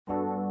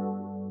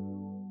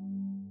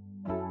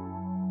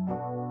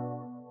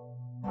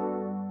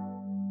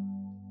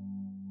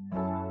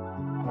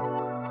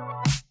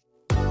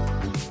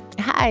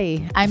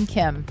Hi, I'm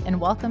Kim, and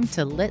welcome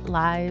to Lit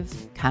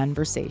Live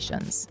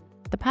Conversations,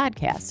 the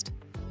podcast.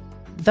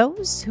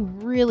 Those who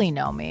really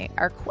know me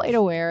are quite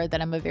aware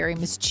that I'm a very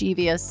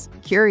mischievous,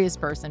 curious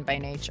person by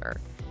nature,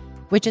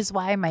 which is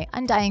why my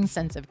undying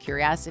sense of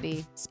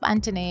curiosity,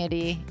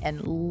 spontaneity,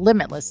 and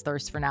limitless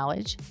thirst for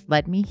knowledge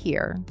led me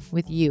here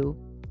with you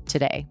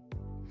today.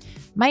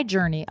 My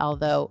journey,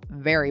 although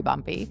very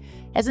bumpy,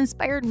 has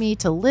inspired me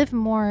to live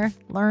more,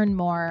 learn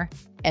more,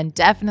 and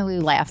definitely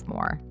laugh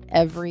more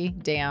every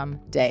damn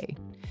day.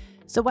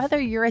 So whether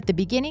you're at the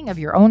beginning of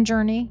your own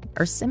journey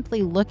or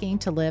simply looking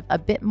to live a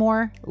bit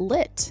more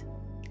lit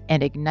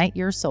and ignite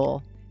your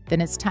soul,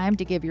 then it's time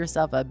to give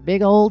yourself a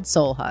big old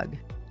soul hug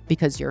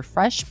because your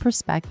fresh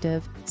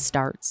perspective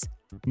starts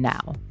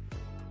now.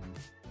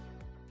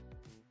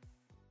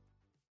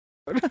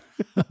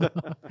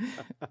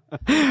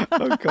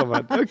 Oh, come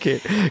on. Okay,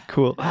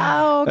 cool.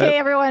 Okay,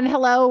 everyone.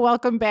 Hello.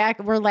 Welcome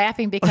back. We're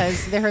laughing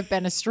because there have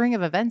been a string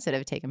of events that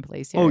have taken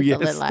place here at the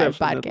Lit Live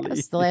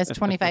podcast. The last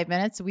 25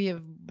 minutes, we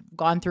have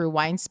gone through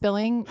wine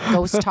spilling,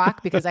 ghost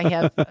talk, because I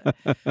have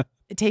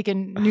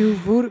taken new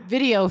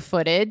video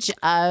footage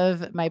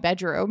of my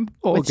bedroom.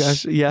 Oh,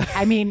 gosh. Yeah.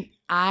 I mean,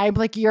 I'm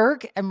like,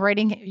 Joerg, I'm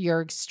writing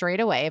Joerg straight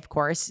away, of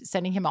course,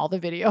 sending him all the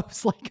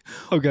videos. Like,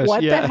 oh, gosh,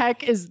 what the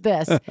heck is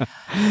this?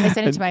 I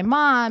sent it to my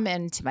mom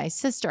and to my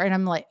sister, and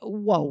I'm like,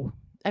 whoa,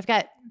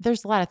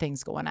 there's a lot of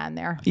things going on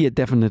there. Yeah,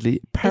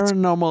 definitely.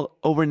 Paranormal,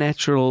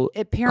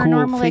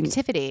 paranormal cool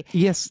activity.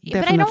 Yes, but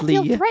definitely. But I don't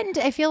feel threatened.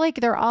 I feel like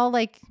they're all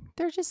like,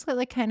 they're just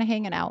like kind of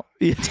hanging out.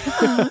 Yeah.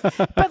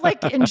 But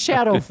like in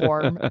shadow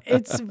form.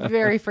 It's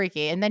very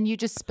freaky. And then you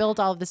just spilled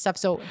all of this stuff.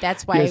 So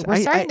that's why we're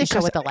starting the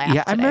show with a laugh.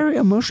 Yeah, I'm very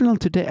emotional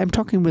today. I'm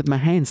talking with my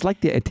hands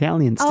like the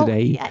Italians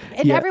today. Yeah.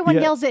 And everyone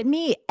yells at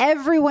me.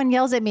 Everyone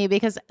yells at me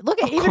because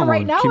look at even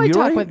right now I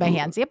talk with my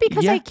hands. Yeah,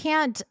 because I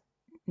can't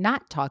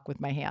not talk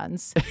with my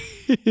hands.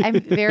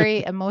 I'm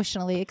very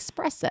emotionally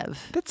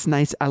expressive. That's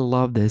nice. I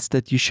love this,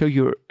 that you show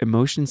your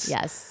emotions.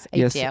 Yes,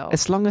 I do.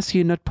 As long as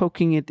you're not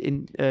poking it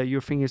in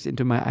your fingers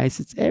into my eyes,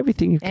 it's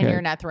everything okay. And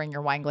you're not throwing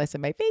your wine glass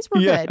in my face.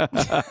 We're good.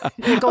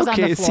 It goes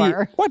on the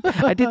floor. See,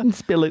 what? I didn't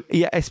spill it.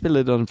 Yeah, I spilled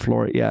it on the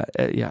floor. Yeah,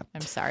 yeah.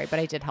 I'm sorry, but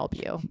I did help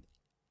you.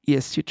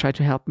 Yes, you tried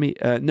to help me.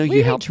 No,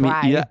 you helped me.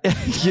 Yeah,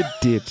 you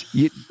did.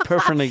 You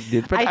perfectly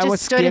did. But I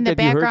was stood in the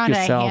background and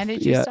I yourself.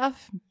 handed you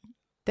stuff.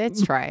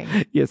 That's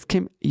trying. Yes,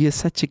 Kim, you're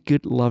such a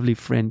good, lovely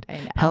friend. I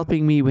know.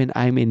 Helping me when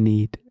I'm in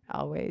need.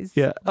 Always.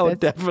 Yeah. Oh,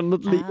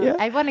 definitely. Yeah.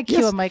 I want to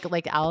cue him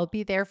like I'll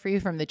be there for you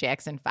from the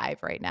Jackson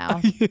 5 right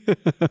now.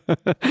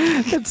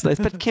 That's nice.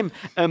 But Kim,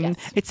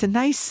 it's a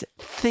nice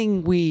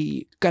thing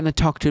we gonna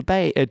talk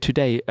today.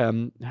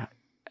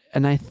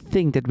 And I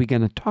think that we're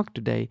going to talk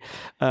today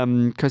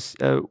because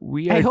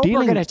we are I hope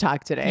we're going to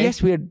talk today.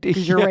 Yes, we are.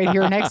 Because you're right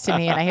here next to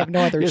me and I have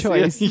no other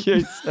choice.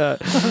 Yes,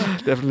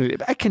 definitely.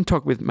 I can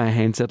talk with my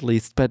hands at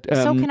least. But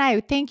so can I.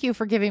 Thank you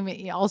for giving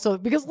me also,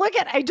 because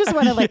I just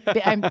want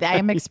to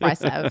I'm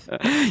expressive.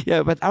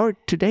 Yeah, but our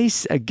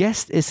today's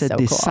guest is a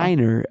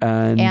designer. Cool.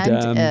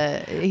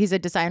 And he's a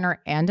designer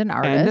and an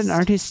artist. And an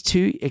artist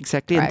too,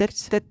 exactly. Correct.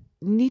 And that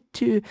need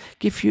to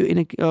give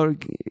you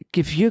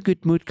give you a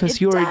good mood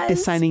because you're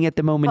designing at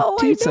the moment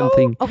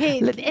something. Okay,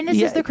 and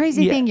this is the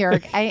crazy thing,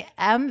 Joerg. I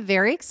am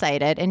very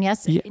excited, and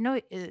yes,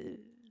 the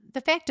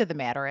fact of the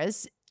matter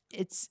is,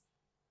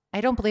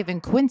 I don't believe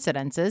in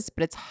coincidences,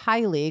 but it's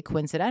highly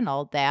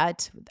coincidental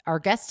that our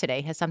guest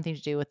today has something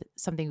to do with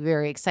something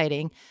very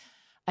exciting.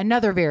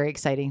 Another very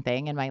exciting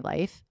thing in my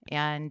life,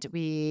 and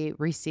we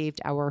received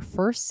our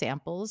first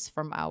samples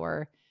from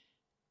our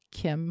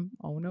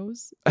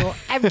kimonos. Well,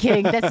 I'm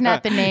kidding. That's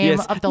not the name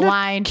of the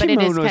line, but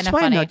it is kind of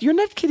funny. Not? You're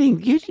not kidding.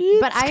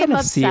 But I am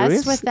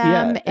obsessed with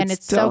them, and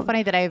it's so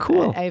funny that I've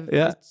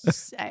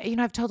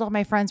told all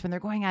my friends when they're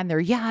going on their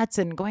yachts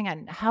and going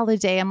on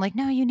holiday, I'm like,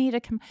 no, you need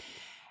a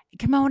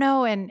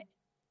kimono, and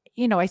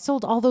I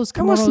sold all those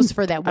kimonos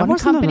for that one company. I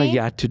wasn't on a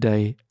yacht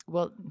today.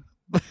 Well.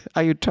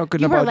 Are you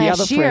talking about the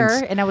other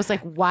friends? And I was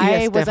like,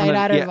 why was I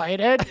not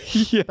invited?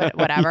 But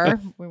whatever.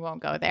 We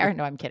won't go there.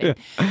 No, I'm kidding.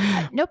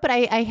 No, but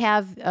I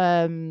have,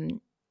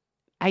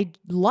 I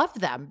love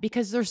them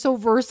because they're so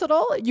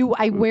versatile.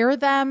 I wear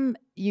them.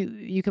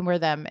 You can wear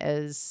them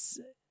as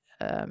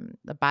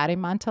a body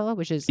mantle,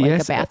 which is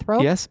like a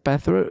bathrobe. Yes,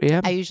 bathrobe.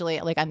 Yeah. I usually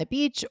like on the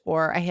beach,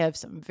 or I have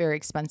some very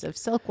expensive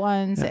silk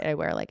ones that I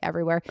wear like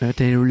everywhere.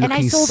 They're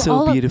looking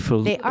so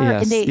beautiful. They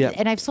are,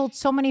 and I've sold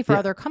so many for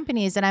other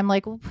companies, and I'm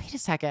like, well, wait a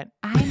second,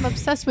 I'm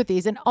obsessed with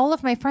these, and all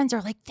of my friends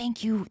are like,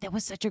 thank you, that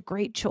was such a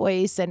great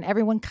choice, and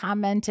everyone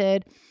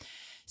commented.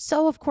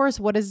 So of course,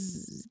 what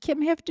does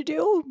Kim have to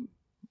do?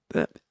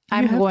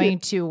 I'm going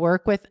to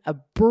work with a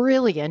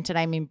brilliant, and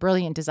I mean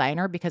brilliant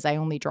designer, because I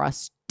only draw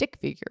stick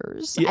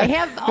figures. Yeah. I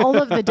have all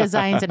of the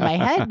designs in my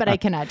head, but I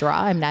cannot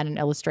draw. I'm not an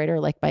illustrator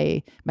like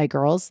my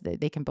girls.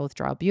 They can both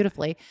draw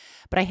beautifully.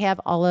 But I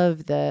have all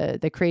of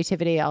the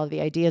creativity, all of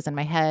the ideas in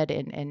my head,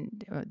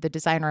 and the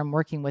designer I'm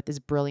working with is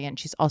brilliant.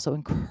 She's also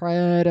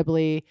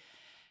incredibly...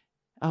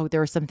 Oh,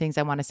 there are some things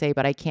I want to say,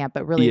 but I can't.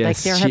 But really, like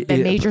there have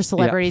been major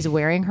celebrities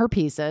wearing her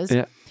pieces.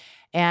 Yeah.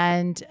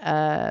 And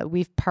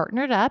we've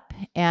partnered up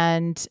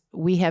and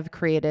we have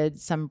created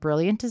some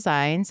brilliant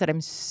designs that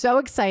I'm so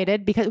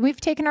excited because we've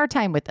taken our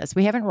time with this.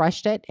 We haven't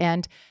rushed it.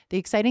 And the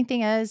exciting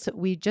thing is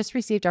we just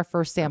received our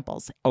first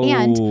samples. Oh,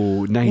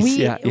 and nice.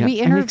 We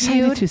interviewed, I'm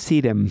excited to see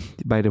them,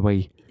 by the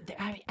way.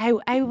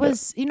 I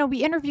was,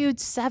 we interviewed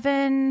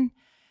 7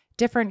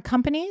 different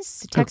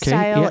companies,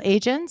 textile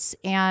agents,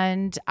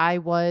 and I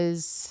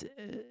was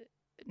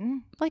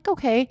like,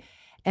 okay.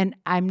 And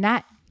I'm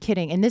not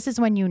kidding. And this is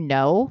when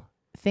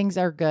things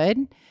are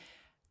good.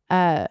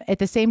 At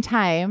the same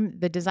time,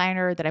 the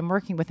designer that I'm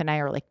working with and I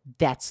are like,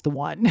 that's the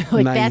one.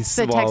 That's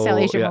the textile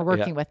agent we're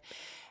working with.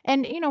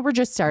 And, we're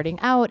just starting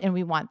out and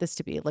we want this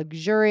to be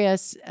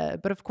luxurious,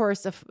 but of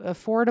course,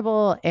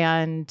 affordable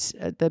and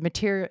the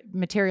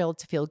material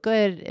to feel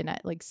good and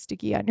not like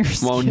sticky on your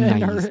skin. Well,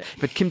 nice.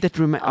 But Kim, that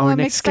our I'm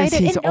next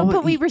excited. guest is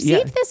but we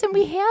received this and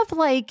we have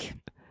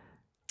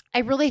I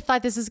really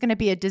thought this is going to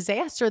be a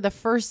disaster. The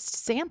first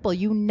sample,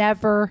 you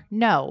never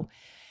know.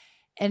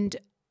 And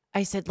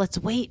I said, let's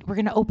wait. We're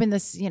going to open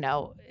this,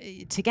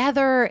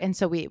 together. And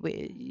so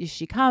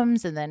she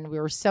comes and then we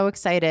were so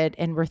excited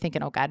and we're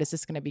thinking, oh God, is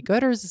this going to be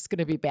good or is this going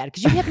to be bad?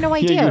 Because you have no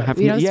idea,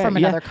 it's from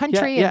another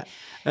country. And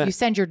you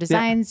send your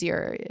designs,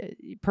 your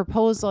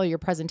proposal, your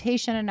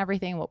presentation and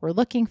everything, what we're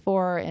looking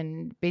for.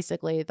 And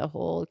basically the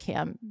whole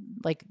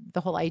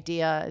the whole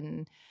idea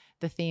and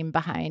the theme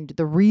behind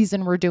the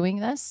reason we're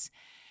doing this.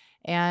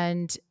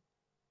 And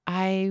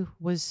I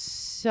was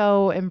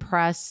so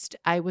impressed.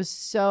 I was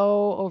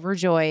so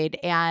overjoyed.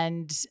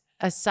 And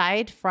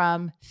aside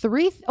from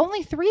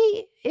only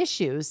 3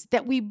 issues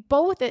that we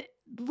both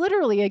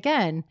literally,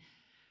 again,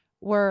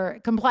 were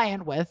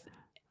compliant with,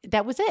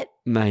 that was it.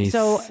 Nice.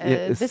 So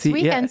this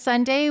weekend,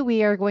 Sunday,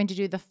 we are going to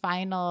do the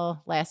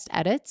final last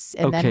edits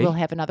and then we'll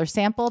have another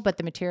sample, but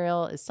the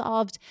material is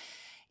solved.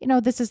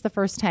 This is the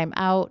first time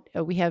out.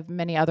 We have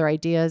many other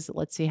ideas.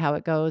 Let's see how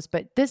it goes.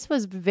 But this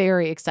was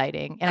very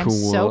exciting. And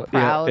cool. I'm so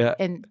proud. Yeah.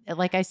 And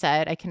like I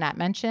said, I cannot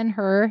mention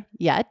her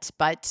yet,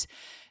 but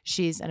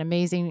she's an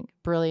amazing,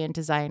 brilliant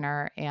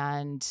designer.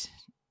 And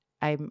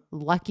I'm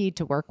lucky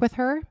to work with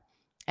her.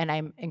 And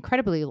I'm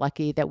incredibly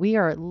lucky that we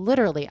are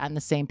literally on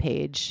the same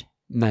page.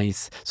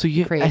 Nice. So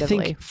I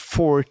think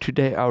for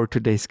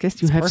today's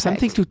guest, you have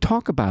something to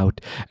talk about,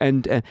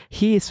 and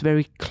he is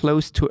very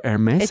close to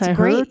Hermes. It's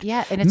great,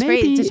 yeah, and it's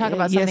great to talk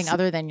about something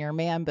other than your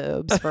man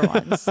boobs for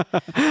once.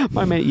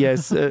 My man,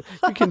 yes, you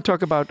can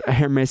talk about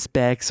Hermes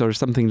bags or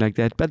something like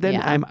that. But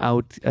then I'm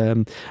out.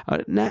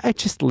 I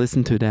just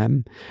listen to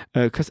them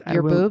because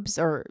your boobs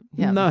or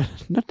no,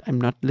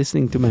 I'm not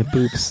listening to my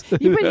boobs.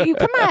 you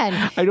come on.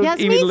 I don't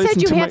even listen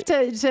said you to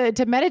have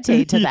to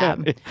meditate to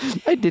them.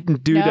 I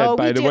didn't do that,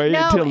 by the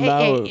way. Until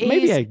now,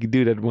 maybe I could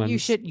do that once. You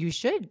should.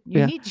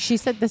 You need. She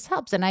said this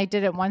helps, and I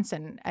did it once,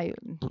 and I.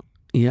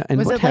 Yeah, and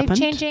was what it happened? Life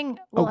changing?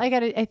 Well,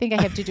 I think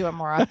I have to do it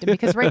more often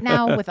because right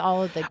now with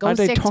all of the ghost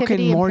activity, are they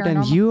talking more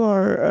than you,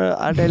 or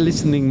are they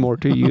listening more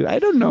to you? I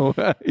don't know.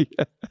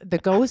 The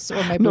ghosts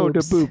or my boobs? No,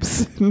 the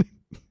boobs.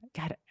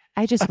 God,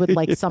 I just would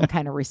like some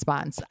kind of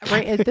response.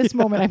 Right at this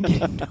moment, I'm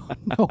getting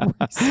no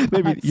response.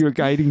 Maybe your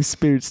guiding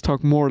spirits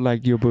talk more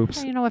like your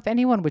boobs. If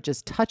anyone would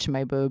just touch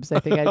my boobs,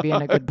 I think I'd be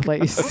in a good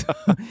place.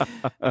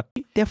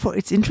 Therefore,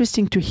 it's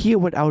interesting to hear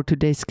what our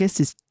today's guest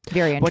is.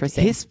 Very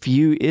interesting. What his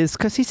view is,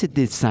 because he's a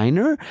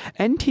designer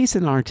and he's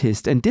an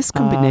artist, and this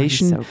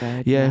combination, he's so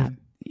good. Yeah.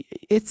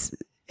 It's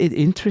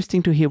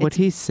interesting to hear what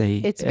he say.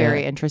 It's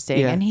very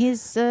interesting, and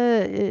he's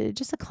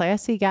just a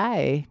classy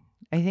guy.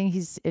 I think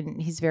he's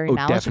very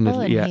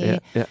knowledgeable,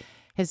 and he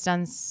has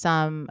done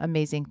some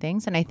amazing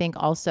things. And I think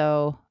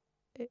also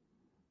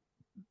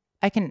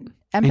I can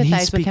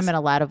empathize with him in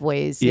a lot of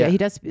ways. Yeah, he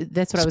does.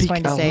 That's what I was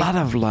going to say. A lot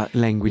of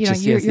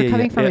languages. You're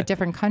coming from a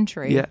different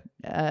country,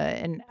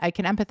 and I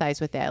can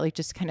empathize with that. Like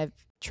just kind of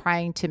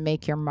trying to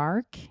make your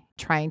mark,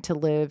 trying to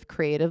live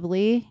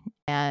creatively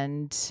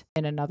and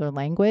in another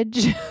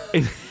language,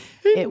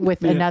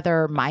 with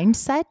another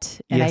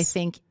mindset. And I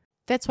think.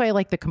 That's why I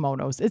like the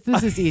kimonos.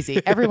 This is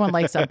easy. Everyone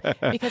likes them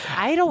because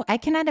I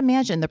cannot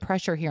imagine the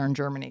pressure here in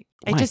Germany.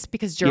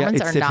 Because Germans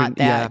are not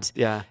that.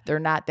 They're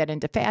not that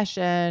into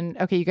fashion.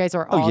 Okay, you guys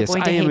are all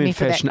going to hate me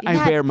for that.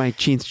 I wear my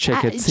jeans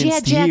jacket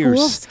since years,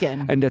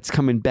 Wolfskin. And that's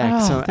coming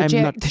back. So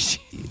I'm not the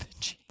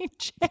jean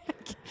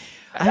jacket.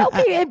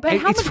 Okay, but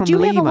how much do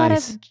you have? A lot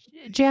of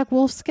Jack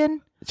Wolfskin?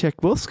 Jack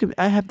Wolfskin.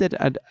 I have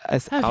that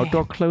as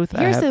outdoor clothes.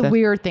 Here's the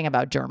weird thing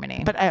about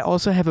Germany. But I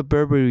also have a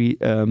Burberry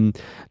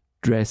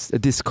dress,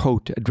 this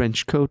coat, a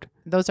trench coat.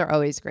 Those are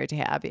always great to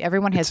have.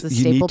 Everyone has the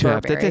staple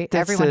Burberry.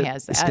 Everyone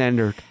has that.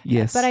 Standard,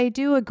 yes. But I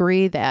do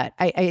agree that,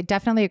 I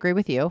definitely agree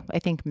with you. I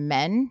think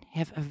men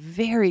have a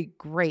very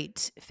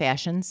great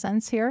fashion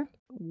sense here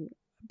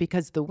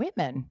because the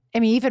women,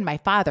 even my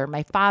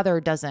father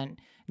doesn't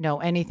know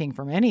anything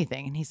from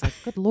anything. And he's like,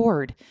 good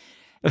Lord.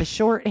 The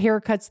short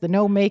haircuts, the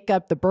no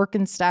makeup, the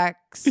Birkenstock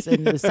socks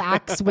and the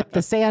socks with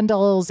the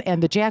sandals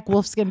and the Jack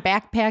Wolfskin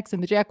backpacks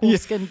and the Jack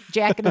Wolfskin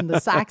jacket and the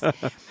socks.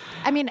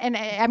 I mean, and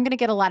I'm going to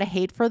get a lot of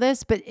hate for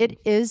this, but it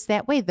is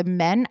that way. The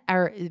men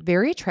are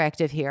very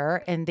attractive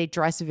here and they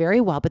dress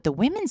very well, but the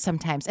women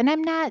sometimes, and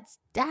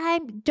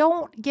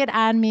don't get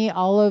on me,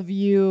 all of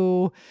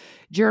you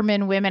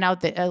German women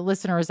out there,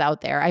 listeners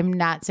out there. I'm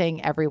not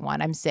saying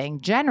everyone. I'm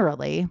saying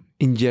generally.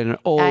 In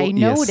general, I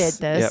noted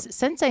this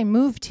since I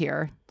moved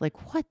here.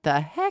 Like, what the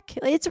heck?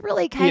 It's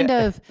really kind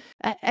of.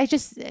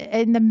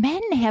 And the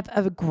men have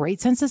a great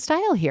sense of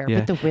style here,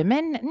 but the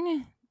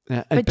women.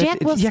 But Jack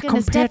Wolfskin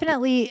is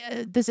definitely,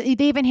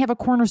 they even have a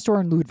corner store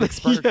in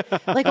Ludwigsburg,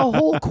 like a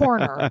whole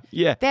corner.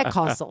 That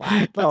costs a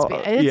lot.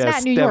 It's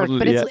not New York,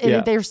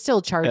 but they're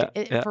still charging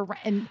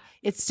and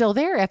it's still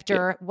there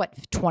after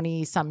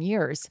 20 some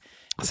years.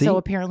 See? So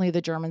apparently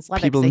the Germans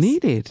love People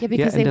need it. Yeah,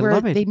 because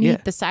they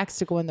need the socks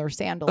to go in their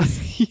sandals,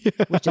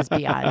 which is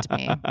beyond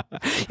me.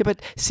 But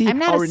see, I'm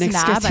not our a next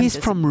snob, guest, he's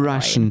from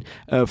Russia,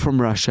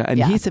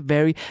 and he's a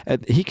very.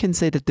 He can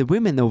say that the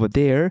women over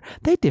there,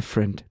 they're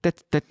different.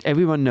 That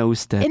everyone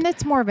knows that, and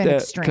that's more of an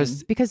extreme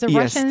because the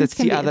Russians that's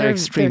can the other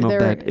extreme of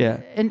that.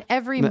 Yeah, and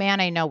every man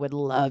I know would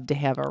love to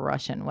have a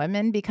Russian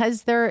woman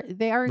because they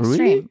are extreme.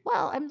 Really?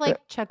 Well, I'm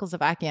like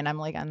Czechoslovakian. I'm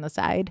like on the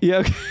side.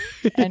 Yeah.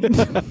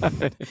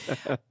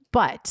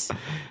 But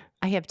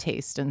I have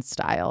taste and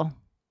style,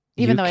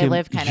 even though I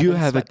live kind of. You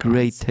have a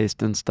great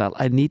taste and style.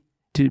 I need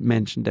to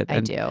mention that.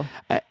 I do.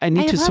 I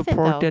need to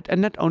support that,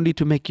 and not only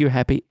to make you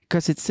happy,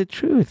 because it's the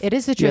truth. It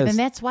is the truth, and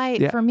that's why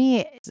for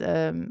me, it's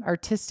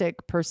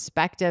artistic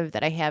perspective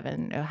that I have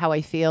and how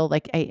I feel.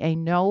 Like I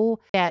know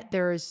that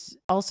there's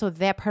also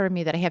that part of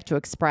me that I have to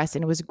express,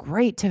 and it was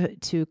great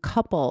to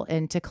couple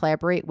and to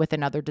collaborate with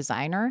another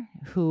designer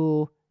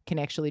who can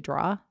actually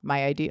draw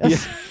my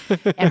ideas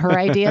and her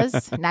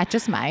ideas, not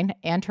just mine,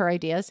 and her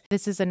ideas.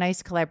 This is a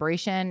nice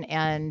collaboration,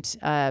 and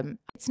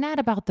it's not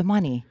about the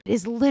money. It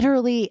is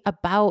literally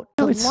about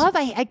the love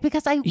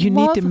because I you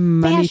love need the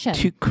money fashion.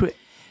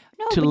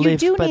 to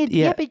live. You do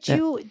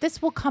need, this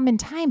will come in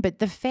time. But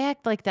the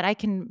fact that I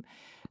can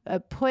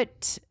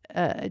put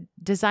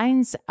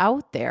designs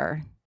out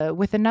there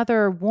with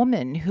another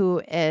woman who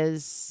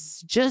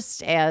is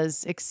just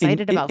as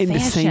excited about fashion. In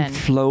the same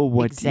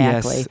flow.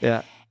 Exactly. Yes,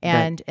 yeah.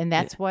 And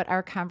that's what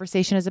our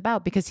conversation is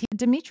about, because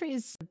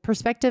Dmytro's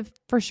perspective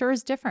for sure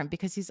is different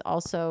because he's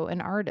also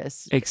an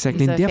artist.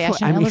 Exactly. And therefore,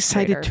 I'm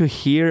excited to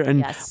hear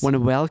and want to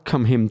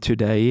welcome him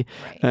today.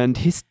 Right. And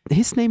his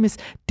name is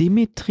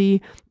Dmytro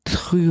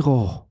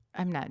Tryroh.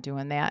 I'm not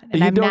doing that.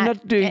 And I'm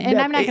not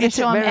going to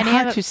show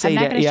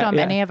him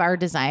any of our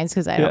designs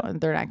because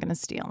they're not going to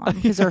steal them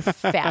because they're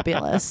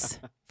fabulous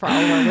for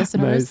all of our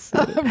listeners.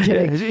 Nice. I'm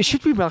kidding.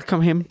 Should we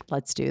welcome him?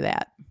 Let's do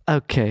that.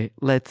 Okay,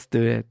 let's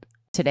do it.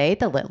 Today,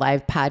 the Lit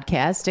Live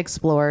podcast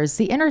explores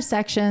the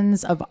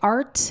intersections of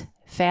art,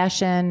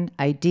 fashion,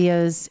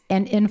 ideas,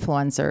 and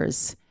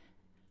influencers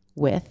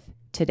with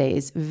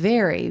today's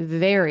very,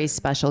 very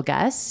special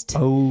guest,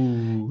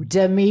 Dmytro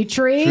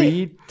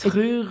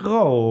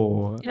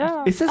Tryroh.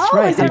 Yeah. Is this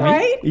right? Is that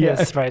right?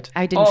 Yes, right.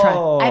 I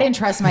didn't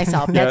trust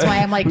myself. That's why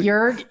I'm like,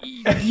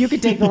 you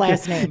could take the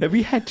last name.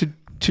 We had to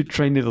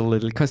train it a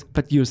little,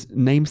 but your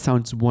name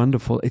sounds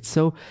wonderful. It's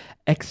so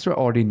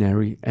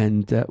extraordinary.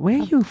 And where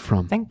are you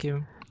from? Thank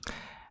you.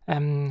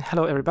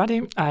 Hello,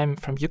 everybody. I'm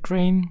from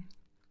Ukraine.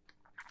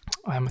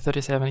 I'm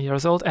 37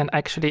 years old, and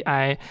actually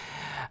I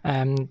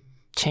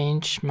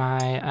changed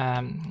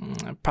my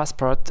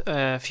passport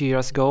a few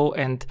years ago,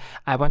 and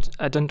I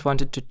don't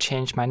wanted to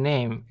change my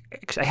name.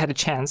 Actually, I had a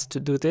chance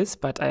to do this,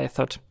 but I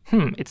thought,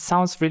 it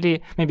sounds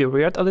really maybe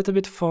weird a little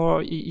bit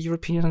for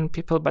European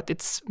people, but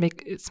it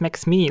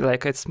makes me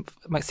like it's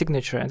my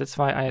signature, and that's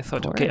why I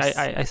thought, okay,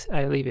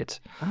 I leave it.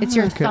 It's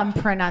your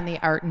thumbprint on the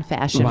art and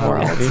fashion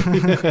world.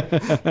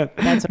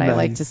 That's what I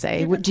like to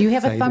say. Do you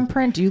have a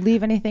thumbprint? Do you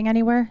leave anything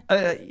anywhere?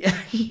 I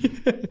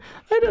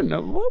don't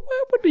know.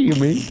 What do you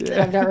mean?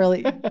 I'm not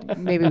really.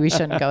 Maybe we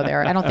shouldn't go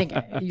there. I don't think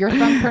your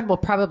thumbprint will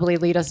probably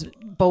lead us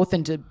both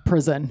into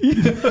prison.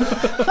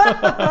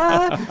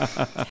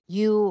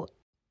 You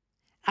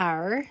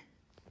are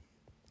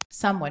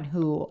someone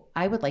who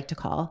I would like to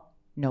call,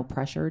 no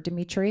pressure,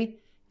 Dmytro,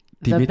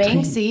 the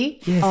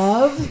Banksy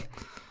of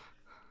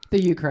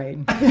the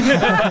Ukraine.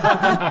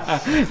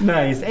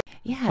 Nice.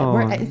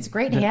 Yeah, it's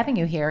great having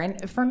you here.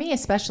 And for me,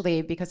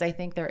 especially because I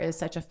think there is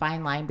such a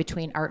fine line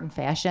between art and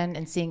fashion,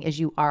 and seeing as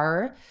you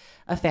are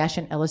a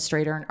fashion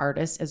illustrator and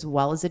artist as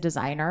well as a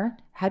designer,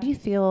 how do you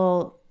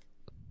feel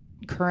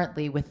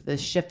currently with the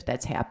shift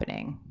that's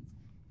happening?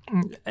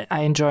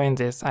 I enjoy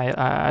this.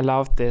 I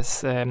love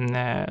this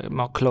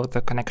more closer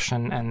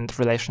connection and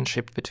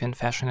relationship between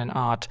fashion and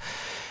art.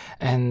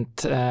 And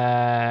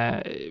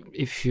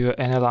if you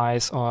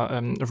analyze or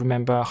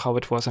remember how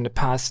it was in the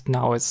past,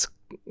 now it's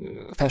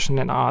fashion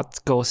and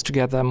art goes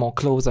together more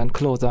closer and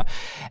closer.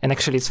 And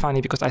actually, it's funny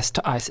because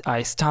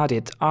I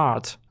studied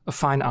art,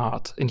 fine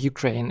art in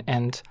Ukraine,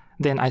 and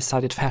then I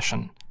studied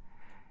fashion.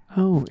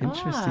 Oh,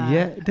 interesting.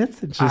 Yeah,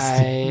 that's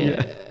interesting.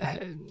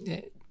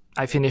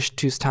 I finished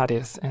 2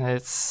 studies, and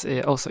it's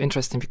also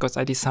interesting because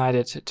I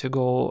decided to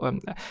go.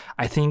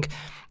 I think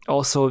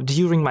also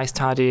during my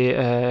study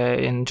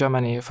in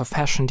Germany for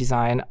fashion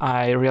design,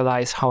 I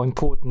realized how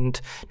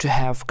important to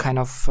have kind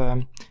of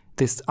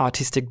this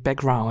artistic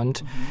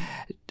background,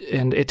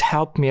 and it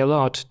helped me a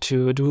lot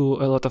to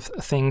do a lot of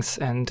things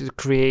and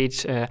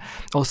create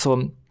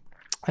also.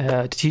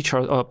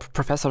 Teachers or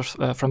professors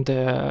from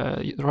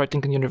the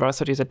Reutlingen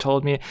University that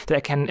told me that I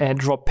can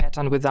draw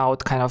pattern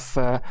without kind of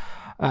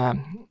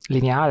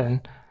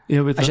linealen.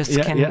 Yeah,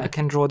 I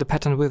can draw the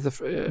pattern with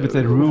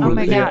the rule. Oh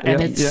my God,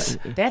 and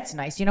that's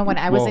nice. You know, when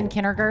I was in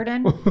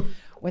kindergarten,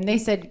 when they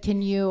said,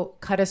 "Can you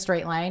cut a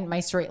straight line?"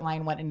 my straight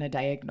line went in a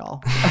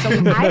diagonal. So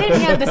I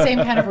didn't have the same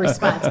kind of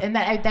response, and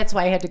that's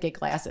why I had to get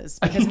glasses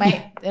because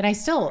I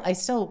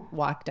still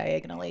walk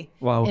diagonally.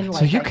 Wow! In life,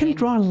 so you can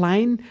draw a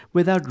line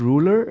without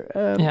ruler.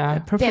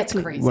 Perfectly. That's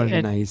crazy. Well,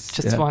 nice.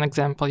 Just one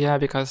example,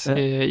 because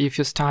if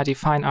you study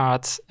fine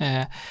arts.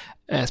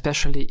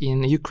 Especially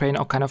in Ukraine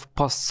or kind of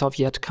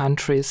post-Soviet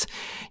countries,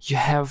 you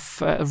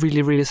have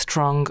really, really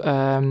strong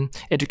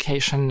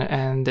education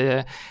and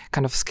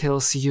kind of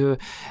skills.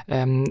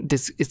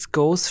 It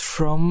goes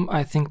from,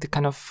 I think, the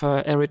kind of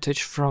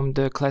heritage from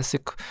the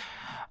classic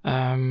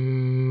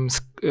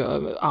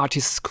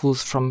artist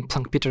schools from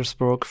St.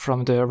 Petersburg,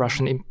 from the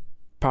Russian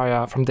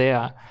Empire, from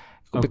there.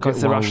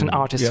 Because the Russian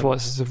artist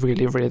was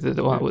really, really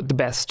the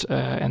best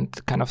and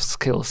kind of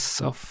skills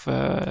of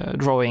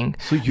drawing.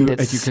 So your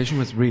education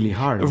was really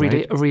hard,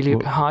 really, right? Really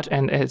hard,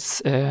 and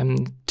it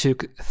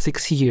took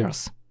 6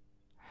 years.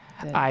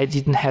 I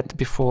didn't had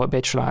before a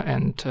bachelor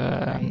and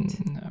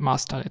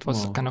master. It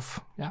was kind of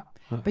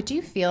But do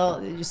you feel,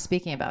 just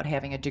speaking about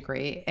having a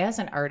degree as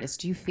an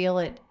artist, do you feel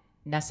it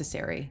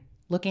necessary?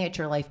 Looking at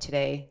your life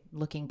today,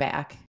 looking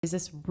back, is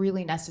this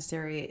really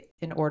necessary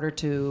in order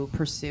to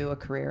pursue a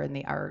career in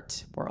the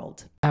art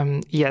world?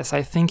 Yes,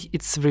 I think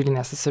it's really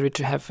necessary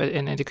to have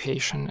an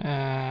education.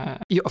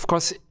 Of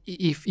course,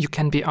 if you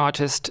can be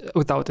artist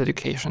without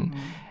education,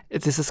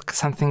 this is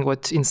something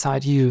what's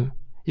inside you.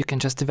 You can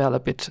just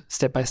develop it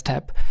step by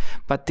step.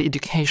 But the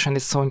education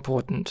is so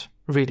important,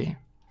 really.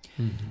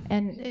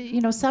 And,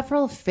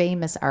 several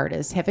famous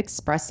artists have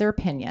expressed their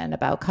opinion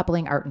about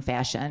coupling art and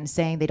fashion,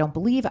 saying they don't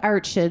believe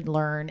art should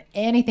learn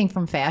anything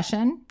from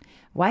fashion.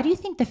 Why do you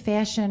think the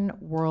fashion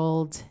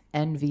world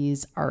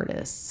envies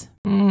artists?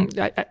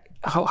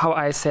 How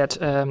I said,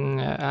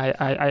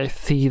 I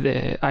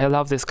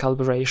love this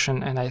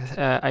collaboration, and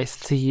I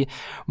see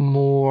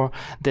more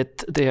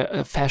that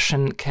the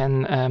fashion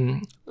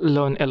can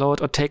learn a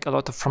lot or take a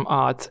lot from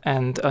art,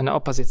 and on the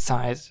opposite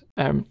side,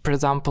 for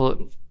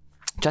example.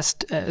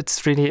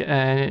 It's really,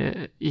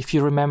 if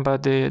you remember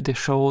the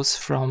shows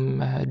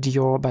from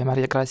Dior by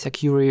Maria Grazia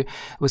Curie,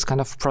 was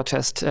kind of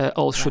protest,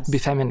 all should be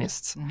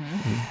feminists.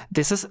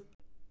 This is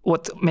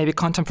what maybe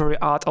contemporary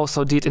art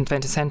also did in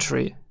 20th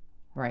century.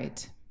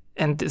 Right.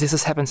 And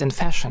this happens in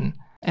fashion.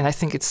 And I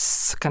think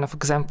it's kind of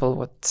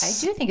example I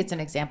do think it's an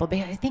example, but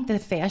I think the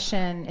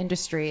fashion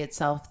industry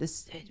itself,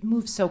 it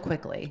moves so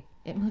quickly.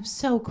 It moves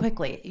so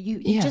quickly.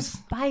 You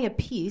just buy a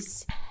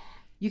piece.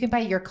 You can buy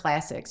your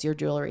classics, your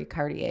jewelry,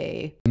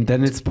 Cartier. And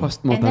then it's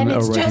postmodern and then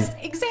it's already. Just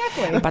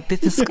exactly. But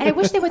this is. I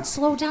wish they would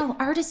slow down.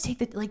 Artists take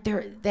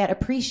that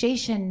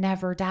appreciation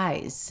never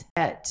dies.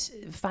 That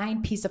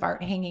fine piece of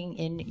art hanging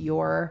in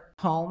your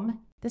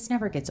home, this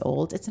never gets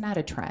old. It's not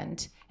a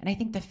trend. And I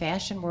think the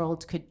fashion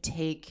world could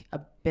take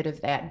a bit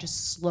of that and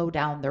just slow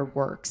down their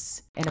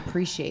works and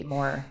appreciate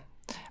more.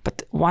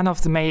 But one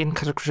of the main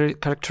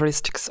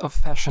characteristics of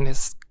fashion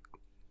is.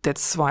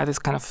 That's why this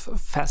kind of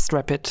fast,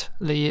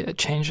 rapidly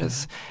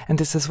changes. And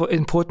this is what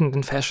important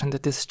in fashion,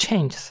 that this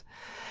changes.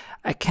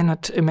 I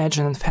cannot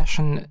imagine in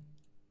fashion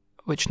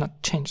which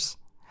not changes.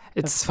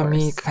 It's for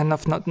me kind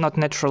of not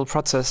natural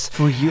process.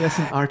 For you as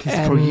an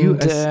artist, for you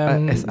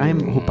as I'm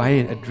who buy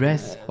a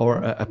dress or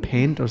a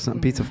paint or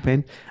some piece of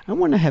paint, I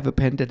want to have a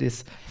paint that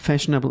is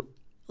fashionable.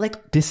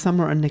 Like this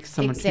summer and next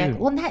summer too.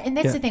 Well, and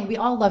that's the thing. We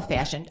all love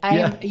fashion. I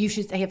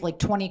have like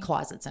 20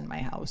 closets in my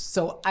house,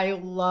 so I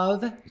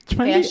love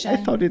 20? Fashion. I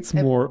thought it's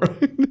more.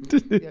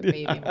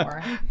 Maybe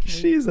more.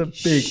 She's a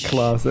big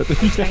closet.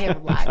 I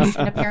have lots,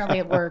 and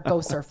apparently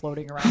ghosts are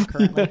floating around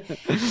currently.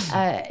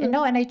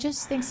 And I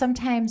just think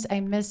sometimes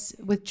I miss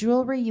with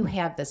jewelry. You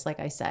have this,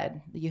 like I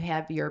said, you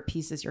have your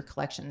pieces, your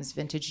collections,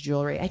 vintage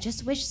jewelry. I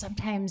just wish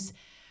sometimes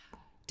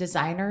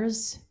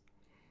designers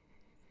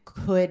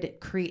could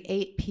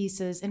create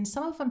pieces, and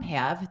some of them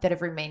that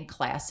have remained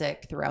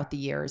classic throughout the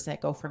years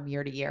that go from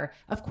year to year.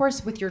 Of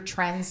course, with your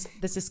trends,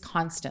 this is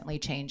constantly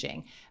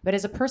changing. But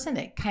as a person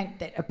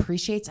that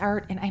appreciates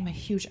art, and I'm a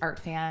huge art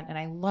fan, and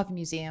I love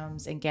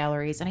museums and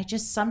galleries, and I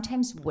just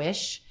sometimes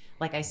wish,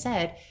 like I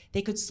said,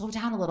 they could slow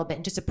down a little bit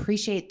and just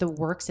appreciate the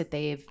works that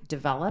they've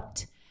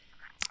developed.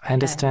 I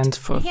understand. And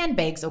for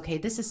handbags, okay,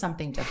 this is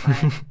something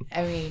different.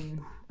 I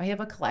mean, I have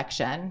a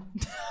collection.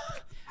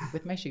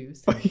 With my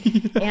shoes.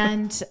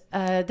 And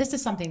this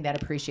is something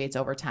that appreciates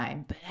over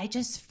time. But I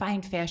just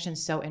find fashion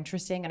so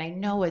interesting. And I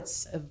know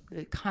it's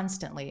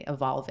constantly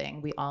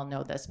evolving. We all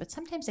know this. But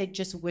sometimes I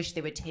just wish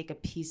they would take a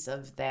piece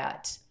of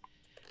that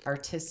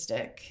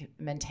artistic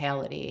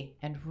mentality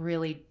and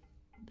really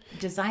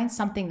design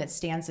something that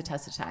stands the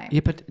test of time. Yeah,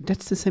 but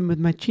that's the same with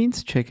my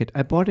jeans jacket.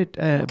 I bought it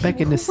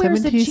back in the 70s.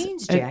 Where's the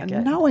jeans jacket?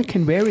 And now I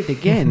can wear it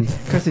again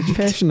because it's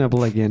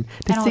fashionable again.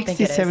 The I don't 60s,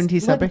 think it is.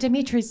 70s. Look,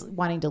 Dmytro's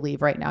wanting to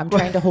leave right now. I'm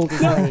trying to hold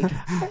his leg.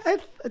 I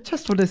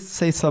just want to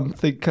say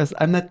something because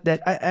I'm not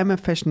that. I'm a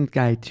fashion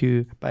guy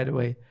too, by the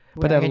way.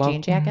 Wearing a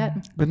jean jacket?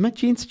 With my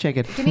jeans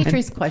jacket.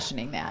 Dmytro's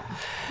questioning that.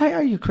 Why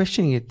are you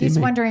questioning it? He's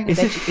wondering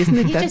isn't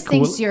it he that just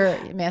cool? thinks your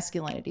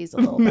masculinity is a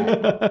little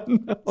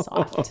bit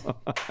soft. All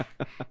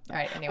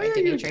right, anyway,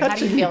 Dmytro, how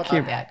do you feel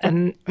about that?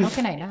 And how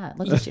can I not?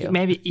 Look at you.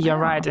 Maybe you're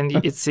right,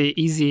 and it's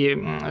easy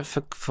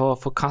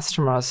for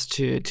customers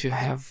to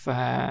have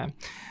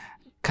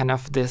kind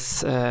of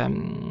this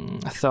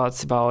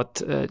thoughts about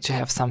to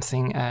have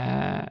something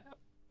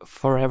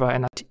forever,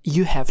 and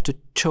you have to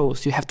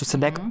choose, you have to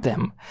select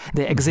them.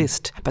 They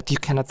exist, but you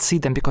cannot see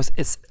them because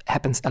it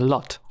happens a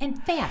lot.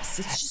 And fast,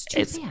 it's just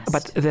too fast.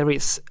 But there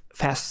is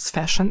fast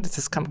fashion. This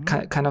is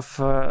kind of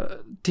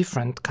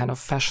different kind of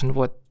fashion.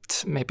 What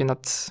maybe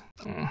not.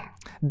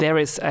 There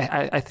is.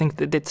 I think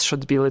that it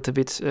should be a little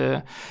bit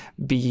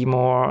be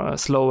more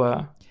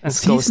slower. And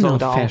slow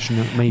down.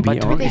 Fashion, maybe.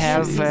 But we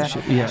have, we do have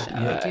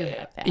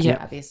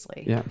that,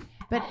 obviously. Yeah.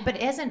 But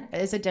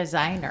as a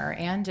designer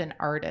and an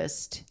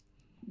artist,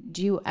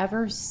 do you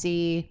ever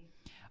see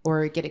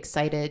or get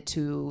excited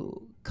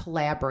to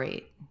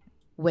collaborate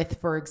with,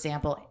 for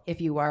example,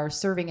 if you are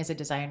serving as a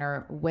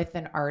designer with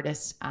an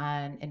artist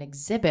on an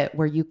exhibit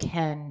where you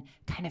can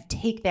kind of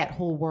take that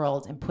whole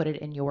world and put it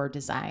in your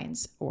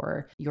designs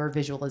or your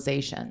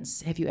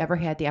visualizations? Have you ever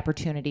had the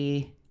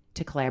opportunity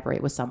to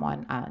collaborate with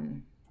someone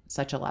on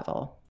such a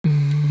level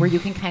where you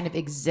can kind of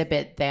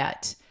exhibit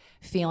that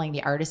feeling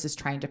the artist is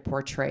trying to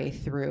portray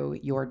through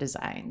your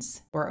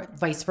designs, or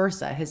vice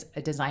versa? Has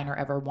a designer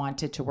ever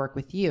wanted to work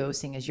with you,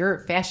 seeing as your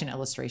fashion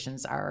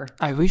illustrations are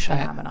I wish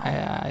phenomenal?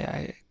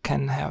 I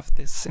can have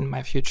this in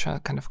my future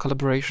kind of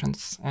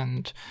collaborations.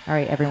 And all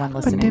right, everyone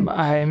listening,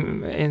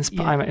 I'm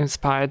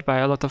inspired by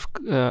a lot of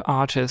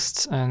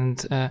artists,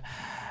 and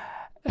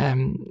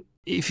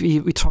if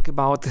we talk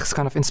about this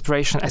kind of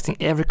inspiration, I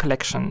think every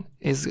collection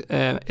is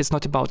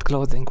not about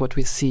clothing, what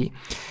we see.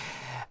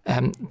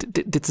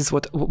 This is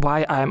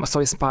why I'm so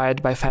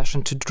inspired by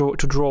fashion to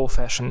draw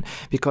fashion,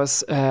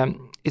 because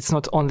it's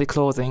not only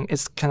clothing,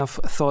 it's kind of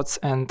thoughts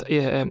and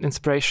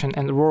inspiration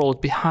and world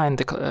behind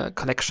the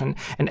collection,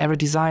 and every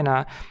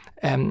designer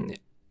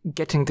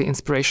getting the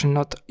inspiration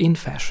not in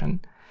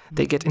fashion.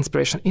 They get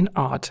inspiration in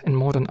art, in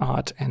modern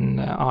art, in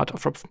art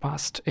of the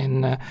past,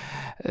 in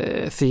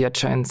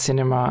theater and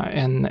cinema,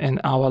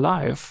 in our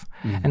life.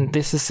 And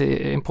this is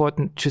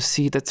important to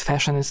see that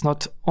fashion is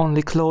not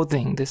only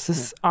clothing. This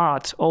is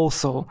art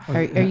also.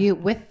 Are you,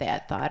 with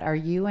that thought, are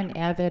you an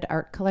avid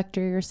art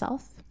collector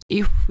yourself?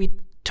 If we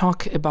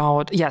talk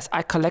about, yes,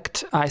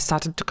 I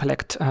started to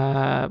collect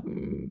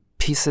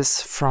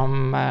pieces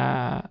from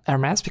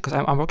Hermes, because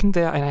I'm working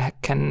there and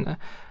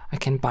I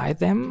can buy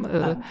them.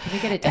 Can we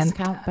get a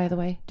discount, by the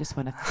way? Just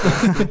want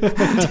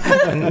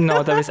to.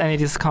 No, there is any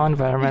discount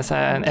for Hermes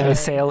and every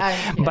sale.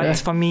 But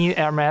for me,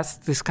 Hermes,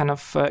 this kind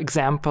of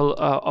example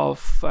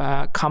of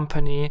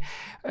company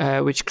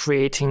which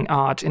creating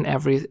art in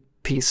every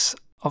piece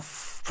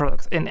of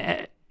product, in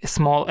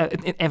small,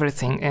 in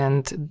everything.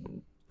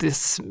 And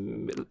this,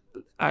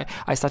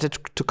 I started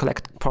to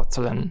collect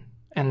porcelain,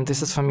 and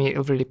this is for me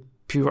a really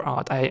pure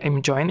art. I am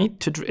enjoying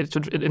it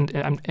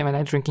when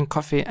I'm drinking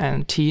coffee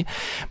and tea,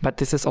 but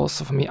this is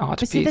also for me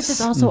art. But see, this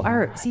is also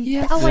art. See,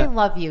 yes. I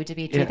love you,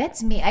 Dmytro.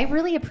 That's me. I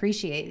really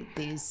appreciate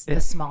the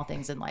small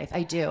things in life.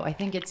 I do. I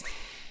think it's,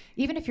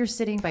 even if you're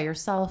sitting by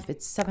yourself,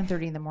 it's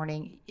 7:30 in the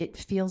morning, it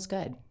feels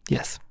good.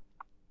 Yes.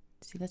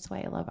 See, that's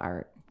why I love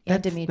art.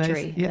 And That's Dmytro,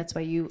 nice. Yeah. that's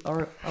why you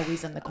are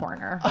always in the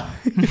corner.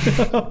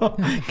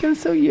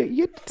 So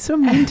you're so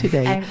mean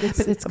today.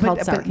 It's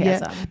called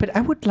sarcasm. But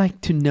I would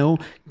like to know,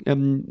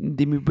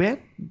 Demi, where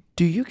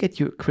do you get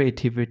your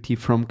creativity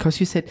from? Because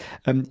you said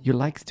you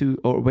like to,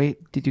 or where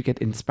did you get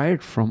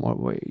inspired from, or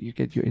where you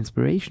get your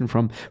inspiration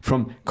from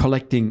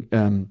collecting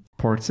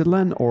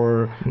porcelain,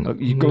 or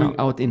you going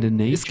out in the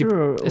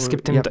nature?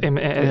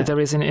 There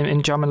is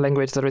in German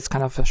language, there is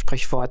kind of a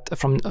Sprichwort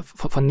von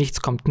nichts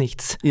kommt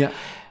nichts. Yeah.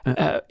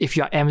 If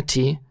you are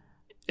empty,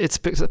 it's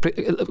a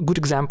good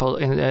example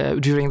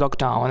during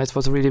lockdown, and it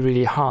was really,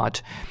 really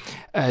hard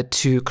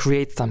to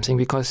create something,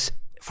 because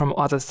from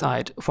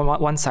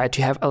one side,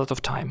 you have a lot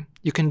of time.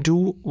 You can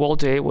do all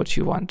day what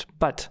you want,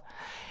 but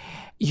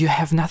you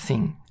have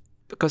nothing,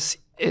 because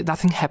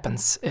nothing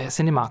happens.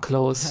 Cinema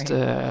closed,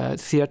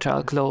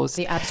 theater closed.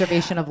 The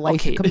observation of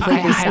life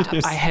completely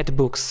stops. I had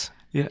books.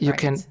 Yeah. You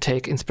can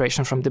take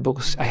inspiration from the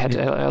books. I had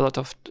a lot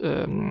of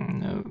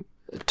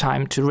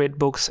time to read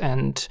books,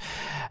 and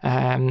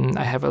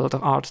I have a lot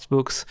of art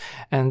books,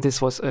 and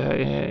this was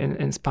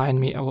inspiring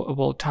me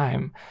all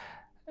time.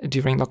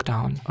 during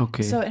lockdown.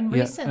 Okay. So, and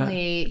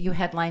recently you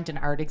headlined an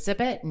art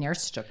exhibit near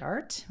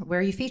Stuttgart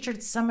where you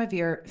featured some of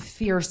your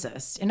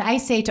fiercest. And I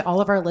say to all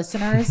of our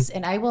listeners,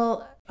 and I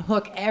will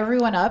hook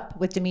everyone up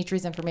with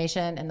Dmytro's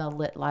information in the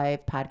Lit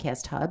Live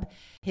podcast hub.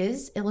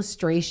 His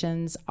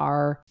illustrations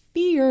are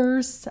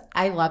fierce.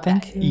 I love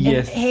that.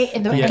 Yes.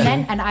 And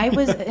I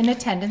was in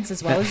attendance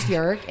as well as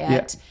Joerg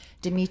at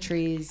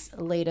Dmytro's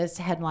latest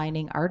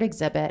headlining art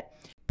exhibit.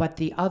 But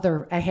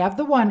I have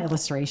the one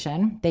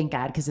illustration, thank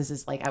God, because this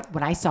is like,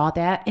 when I saw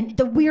that, and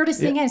the weirdest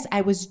thing is,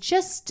 I was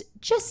just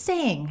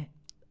saying,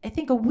 I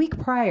think a week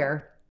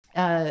prior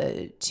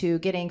to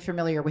getting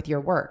familiar with your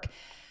work,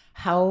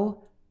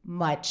 how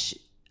much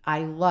I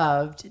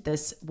loved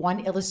this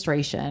one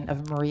illustration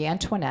of Marie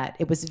Antoinette.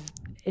 It was,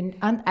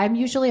 I'm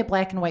usually a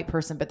black and white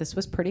person, but this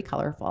was pretty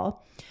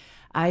colorful.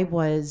 I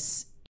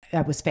was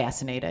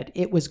fascinated.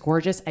 It was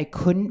gorgeous. I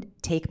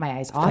couldn't take my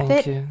eyes off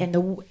Thank it.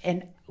 you.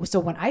 And so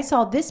when I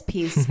saw this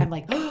piece, I'm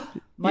like,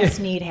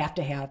 have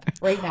to have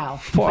right now.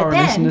 For our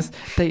listeners,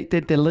 they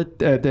lit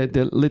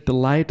the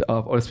light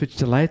off or switched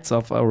the lights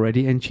off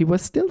already, and she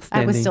was still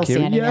standing. I was still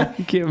standing. Yeah,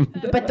 Kim.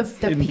 But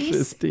the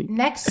piece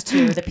next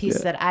to the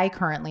piece that I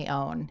currently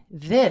own,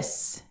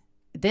 this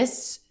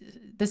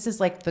is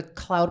like the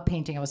cloud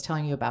painting I was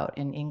telling you about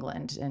in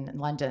England, in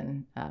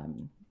London,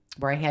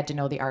 where I had to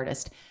know the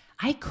artist.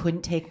 I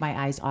couldn't take my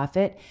eyes off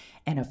it.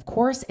 And of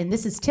course, and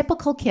this is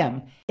typical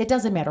Kim, it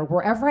doesn't matter.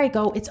 Wherever I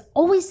go, it's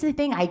always the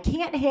thing I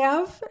can't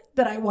have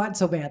that I want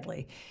so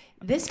badly.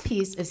 This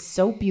piece is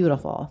so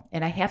beautiful.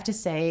 And I have to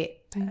say,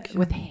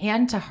 with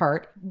hand to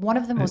heart, one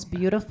of the most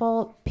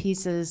beautiful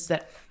pieces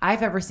that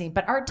I've ever seen.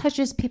 But art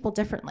touches people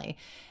differently.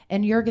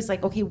 And Joerg is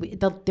like, okay,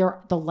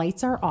 the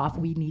lights are off.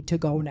 We need to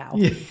go now.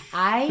 Yeah.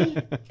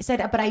 I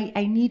said, but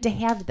I need to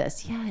have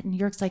this. Yeah. And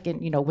Joerg's like,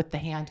 with the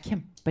hand,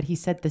 Kim. But he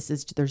said,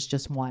 there's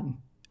just one.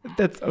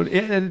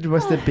 And it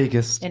was the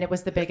biggest. And it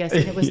was the biggest.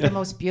 And it was the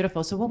most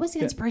beautiful. So what was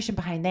the inspiration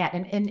behind that?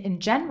 And in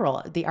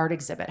general, the art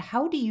exhibit,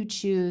 how do you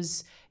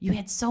choose? You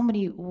had so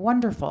many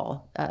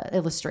wonderful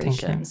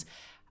illustrations.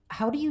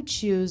 How do you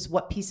choose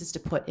what pieces to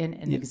put in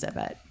an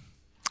exhibit?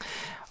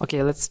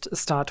 Okay, let's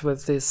start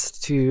with these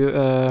two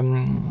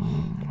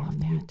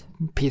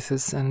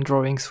pieces and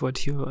drawings,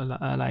 what you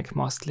like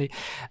mostly.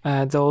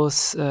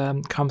 Those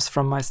comes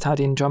from my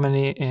study in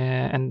Germany,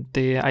 and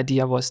the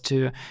idea was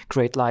to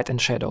create light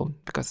and shadow,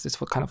 because this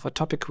was kind of a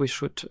topic we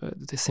should,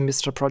 the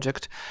semester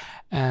project.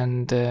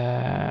 And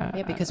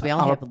because we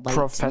all our have light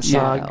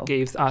professor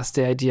gave us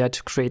the idea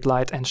to create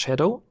light and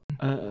shadow.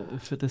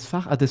 For this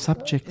Fach, the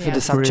subject. For the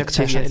subject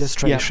fashion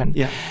illustration.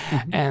 Yeah.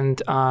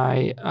 And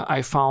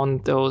I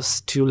found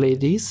those two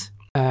ladies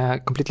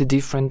completely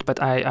different, but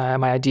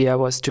my idea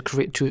was to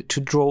create to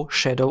draw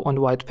shadow on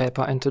white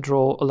paper and to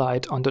draw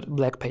light on the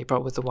black paper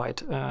with the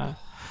white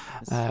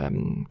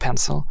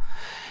pencil.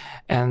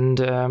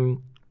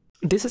 And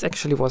this is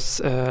actually was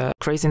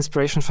crazy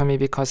inspiration for me,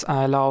 because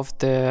I love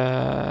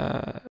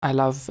John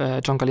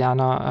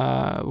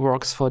Galliano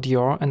works for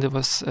Dior, and it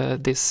was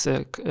this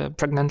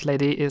pregnant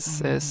lady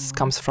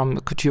comes from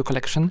a couture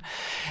collection,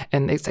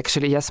 and it's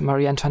actually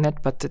Marie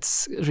Antoinette, but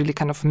it's really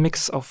kind of a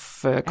mix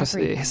of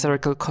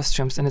historical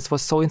costumes, and it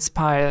was so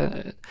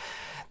inspired.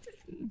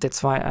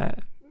 That's why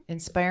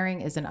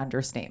inspiring is an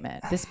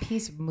understatement. This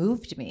piece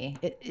moved me.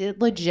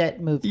 It legit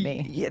moved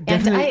me. Yeah,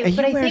 definitely.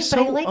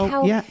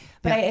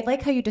 I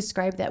like how you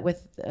described that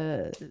with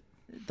the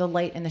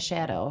light and the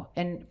shadow.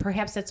 And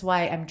perhaps that's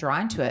why I'm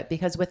drawn to it,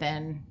 because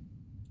within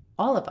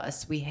all of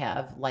us, we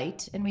have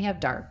light and we have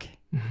dark.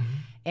 Mm-hmm.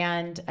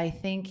 And I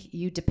think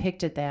you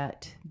depicted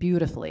that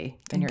beautifully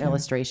in your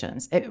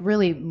illustrations. It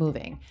really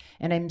moving.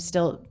 And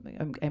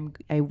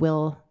I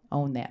will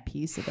own that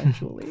piece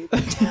eventually.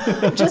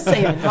 Just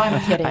saying. No,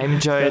 I'm kidding. I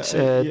enjoyed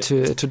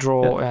to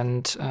draw,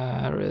 and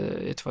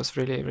it was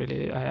really,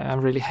 really.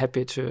 I'm really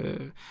happy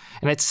to.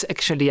 And it's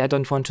actually, I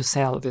don't want to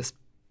sell this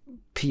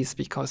piece,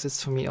 because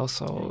it's for me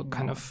also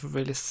kind of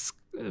really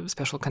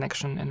special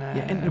connection and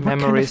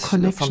memories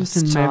kind of from the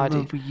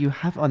study you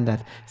have on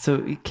that.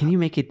 So can you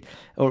make it,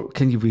 or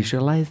can you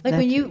visualize like that?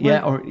 When you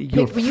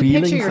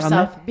picture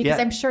yourself, because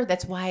I'm sure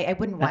that's why I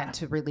wouldn't want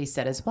to release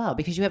it as well,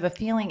 because you have a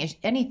feeling.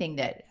 Anything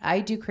that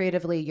I do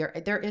creatively,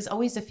 there is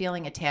always a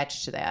feeling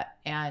attached to that.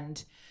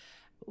 And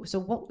so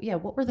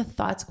what were the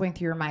thoughts going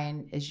through your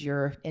mind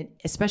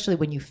especially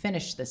when you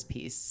finished this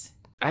piece?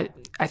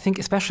 I think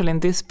especially in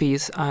this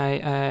piece,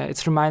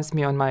 it reminds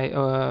me on my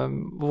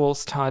whole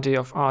study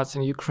of arts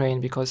in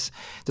Ukraine, because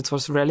that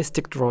was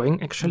realistic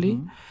drawing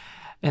actually,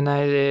 and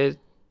I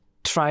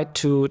tried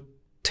to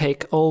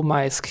take all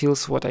my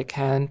skills what I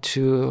can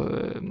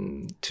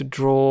to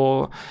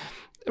draw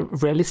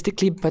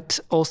realistically, but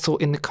also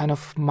in a kind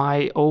of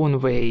my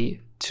own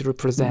way to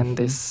represent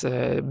this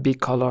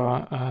big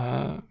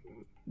color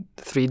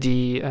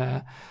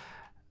 3D.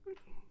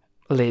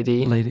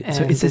 Lady.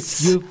 So is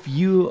this your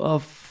view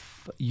of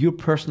your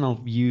personal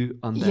view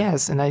on that.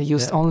 Yes, and I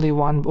used only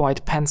one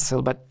white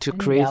pencil, but to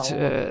create.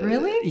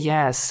 Really?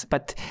 Yes,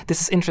 but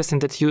this is interesting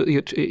that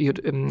you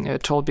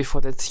told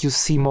before that you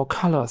see more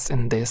colors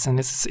in this, and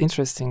this is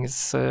interesting.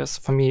 It's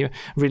for me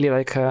really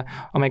like, oh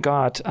my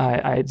God,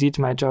 I did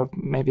my job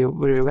maybe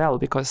very well,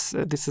 because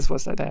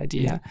was the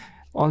idea. Yeah.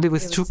 Only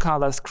with two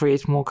colors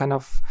create more kind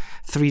of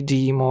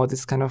 3D, more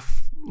this kind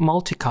of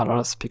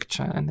multicolors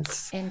picture, and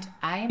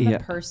I am a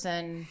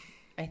person,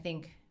 I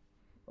think,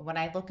 when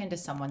I look into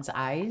someone's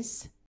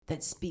eyes,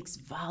 that speaks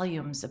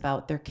volumes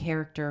about their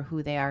character,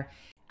 who they are.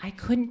 I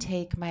couldn't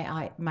take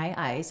my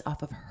eyes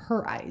off of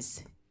her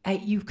eyes.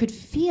 You could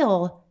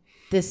feel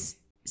this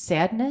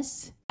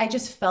sadness. I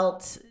just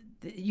felt,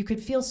 you could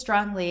feel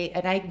strongly,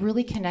 and I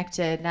really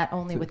connected not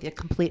only with the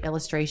complete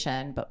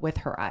illustration, but with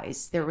her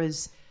eyes. There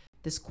was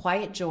this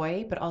quiet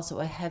joy, but also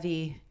a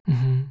heavy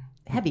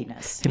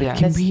heaviness.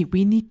 Yeah.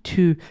 We need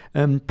to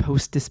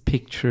post this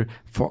picture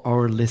for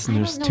our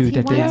listeners too.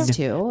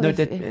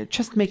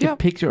 Just make a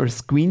picture or a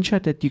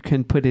screenshot that you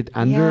can put it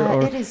under.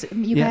 Yeah, it is.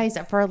 You guys,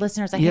 for our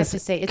listeners, I have to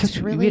say, it's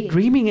really... We're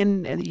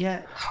dreaming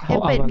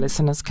how our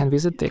listeners can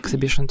visit the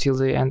exhibition till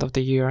the end of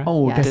the year.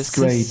 Oh, that's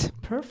great.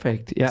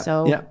 Perfect. Yeah.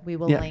 So we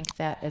will link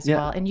that as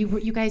well. And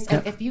you guys,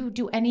 if you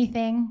do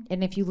anything,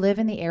 and if you live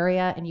in the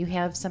area and you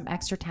have some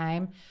extra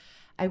time,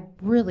 I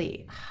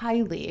really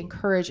highly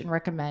encourage and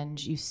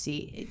recommend you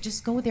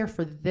just go there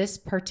for this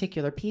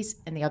particular piece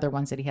and the other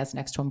ones that he has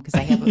next to him, because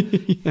I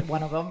have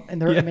one of them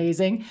and they're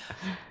amazing.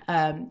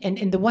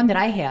 And the one that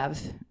I have,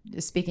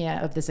 speaking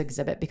of this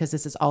exhibit, because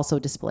this is also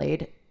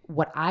displayed,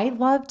 what I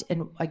loved,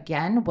 and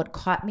again, what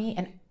caught me,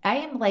 and I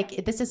am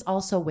like, this is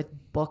also with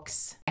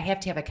books, I have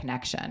to have a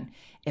connection.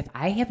 If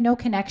I have no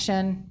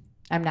connection,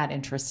 I'm not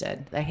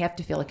interested. I have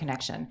to feel a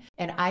connection.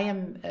 And I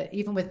am,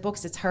 even with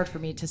books, it's hard for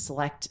me to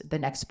select the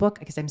next book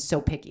because I'm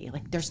so picky.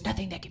 Like, there's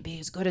nothing that can be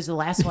as good as the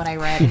last one I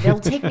read. And it'll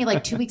take me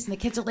like 2 weeks, and the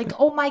kids are like,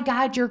 oh my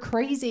God, you're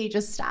crazy.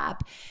 Just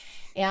stop.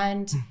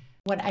 And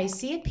when I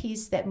see a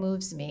piece that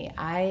moves me,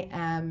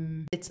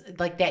 it's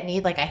like that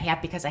need, like I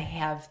have, because I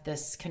have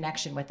this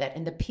connection with it.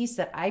 And the piece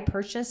that I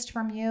purchased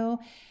from you,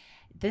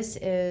 this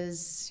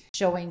is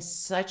showing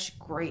such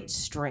great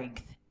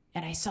strength.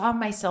 And I saw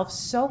myself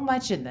so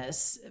much in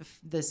this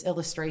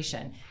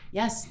illustration.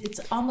 Yes, it's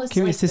almost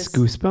Kim, is this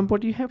goosebump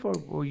what you have,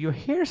 or your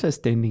hairs are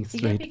standing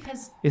straight? Yeah,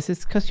 is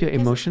it because you're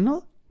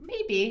emotional?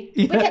 Maybe.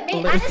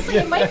 Honestly,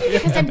 it might be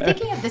because I'm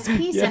thinking of this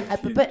piece,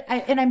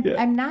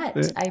 I'm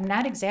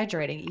not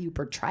exaggerating. You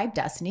Tribe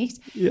Destinies.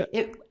 Yeah.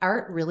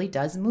 Art really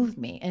does move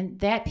me, and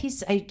that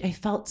piece I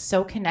felt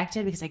so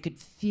connected because I could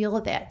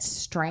feel that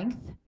strength,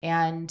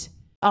 and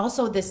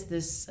also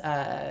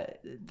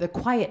the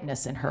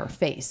quietness in her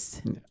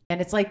face. Yeah.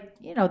 And it's like,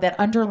 that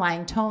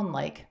underlying tone,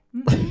 like,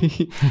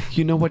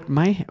 you know what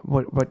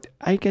what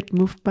I get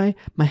moved by?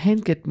 My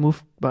hand get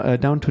moved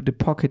down to the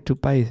pocket to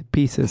buy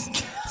pieces.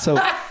 So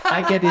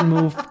I get it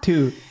moved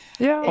too.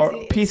 Yeah.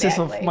 Or pieces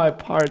of my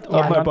part,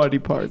 or my body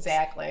parts.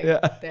 Exactly.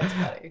 Yeah. That's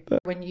funny.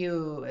 When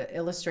you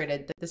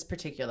illustrated this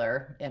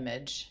particular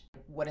image,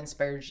 what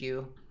inspired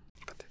you?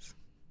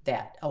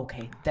 Oh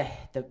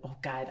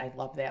God, I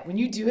love that. When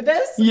you do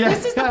this,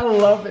 I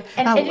love it.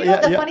 And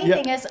the funny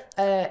thing is,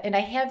 and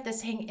I have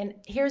this and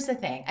here's the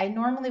thing, I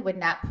normally would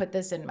not put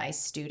this in my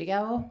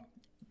studio.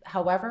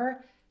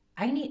 However,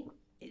 I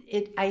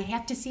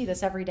have to see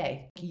this every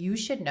day. You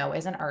should know,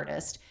 as an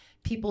artist,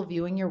 people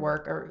viewing your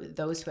work, or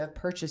those who have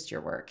purchased your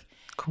work,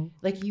 cool.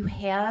 Like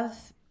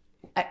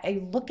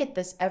I look at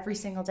this every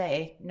single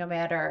day, no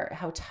matter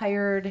how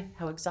tired,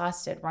 how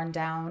exhausted, run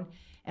down,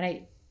 and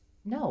I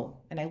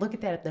look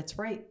at that. That's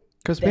right.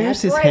 Because where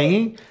is this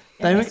hanging?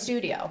 In the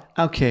studio.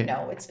 Okay.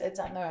 No, it's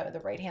on the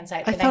right-hand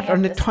side. I thought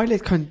on the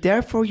toilet con.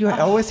 Therefore, you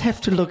always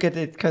have to look at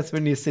it, because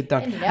when you sit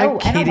down. No,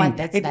 I don't want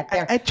that's not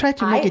there. I try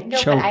to make it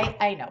joke.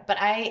 I know, but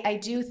I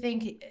do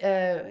think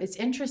it's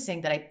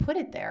interesting that I put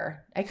it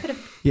there. I could have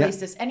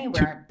placed this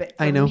anywhere, but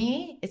for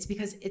me, it's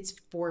because it's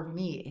for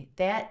me.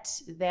 That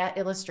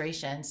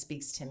illustration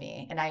speaks to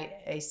me, and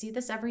I see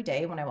this every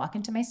day when I walk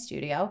into my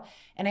studio.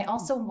 And I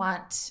also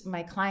want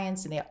my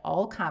clients, and they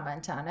all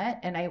comment on it,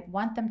 and I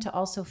want them to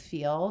also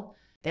feel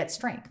that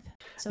strength.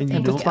 So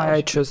and that's why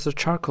I chose the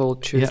charcoal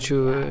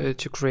to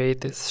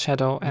create this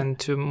shadow and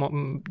to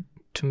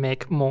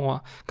make more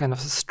kind of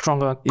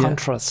stronger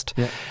contrast.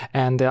 Yeah.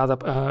 And the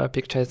other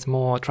picture is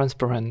more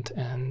transparent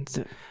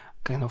and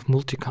kind of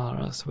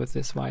multicolors with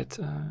this white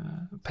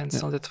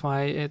pencil. Yeah. That's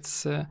why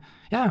it's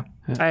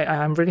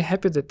I'm really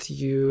happy that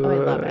you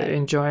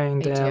enjoying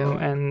them.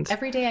 And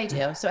every day I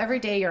do. So every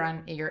day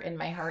you're in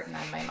my heart and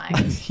on my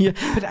mind. Yeah,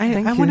 but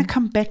I want to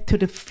come back to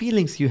the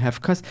feelings you have,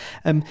 because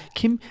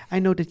Kim, I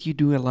know that you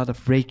do a lot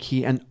of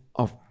Reiki and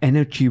of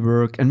energy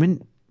work, and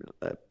when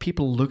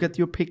people look at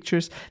your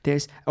pictures,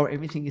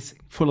 everything is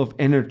full of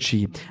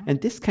energy, and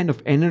this kind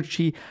of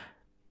energy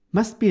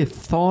must be a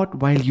thought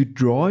while you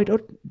draw it, or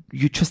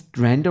you just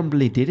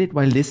randomly did it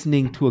while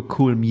listening to a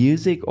cool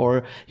music,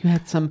 or you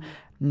had some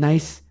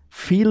nice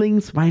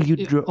feelings while you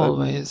draw?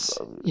 Always,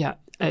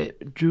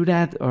 drew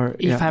that, or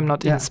if I'm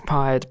not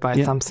inspired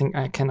by something,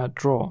 I cannot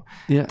draw.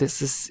 Yeah.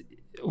 This is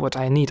what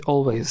I need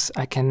always.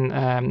 I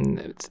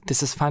can.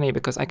 This is funny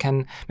because I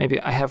can. Maybe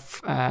I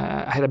have.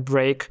 I had a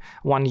break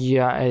 1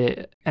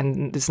 year,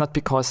 and it's not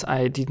because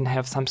I didn't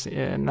have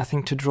something,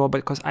 nothing to draw,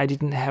 but because I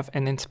didn't have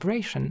an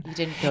inspiration. You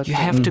didn't feel. You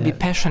have to be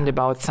passionate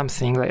about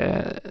something.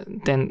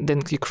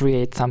 Then you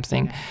create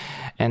something,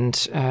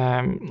 and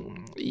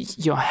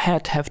your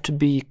head have to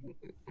be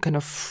kind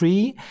of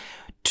free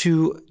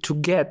to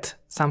get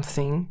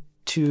something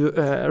to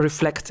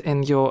reflect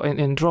in your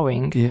in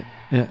drawing.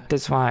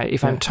 That's why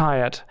if I'm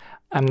tired,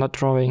 I'm not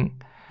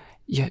drawing.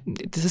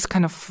 This is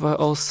kind of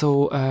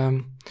also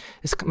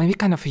it's maybe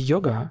kind of a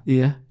yoga.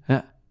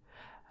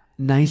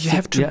 Nice. You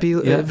have to be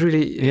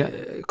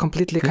really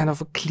completely kind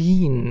of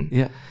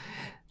clean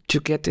to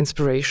get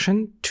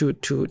inspiration, to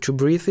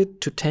breathe it,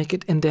 to take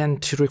it, and then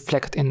to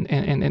reflect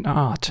in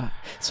art.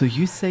 So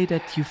you say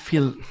that you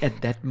feel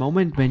at that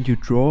moment when you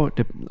draw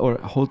or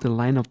hold the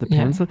line of the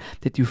pencil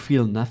that you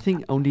feel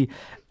nothing, only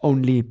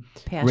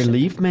passion.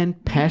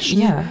 Relievement,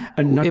 passion,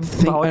 and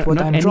not what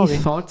I'm any drawing.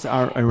 Thoughts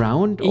are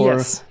around. Or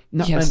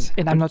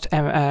and I'm not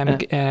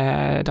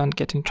don't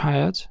getting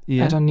tired.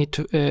 I don't need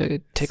to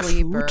take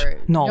sleep food. Or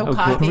no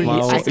coffee.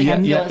 Wow. I think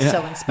I feel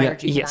so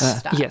inspired. You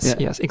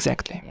Yes,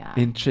 exactly.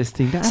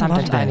 Interesting.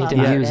 Sometimes I need the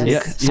music. Yeah.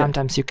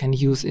 Sometimes you can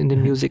use in the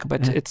music,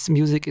 but it's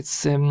music.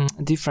 It's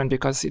different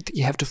because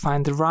you have to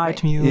find the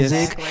right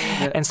music,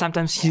 and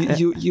sometimes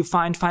you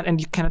find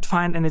and you cannot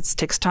find, and it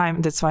takes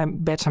time. That's why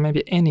better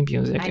maybe any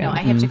music. I know. I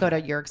have to go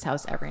to Joerg's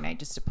house every night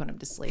just to put him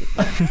to sleep.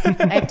 I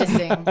have to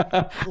sing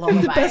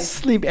lullabies. The best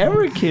sleep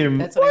ever, Kim.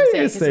 That's what Why I'm are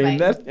saying. you saying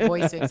Because that? my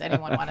voice makes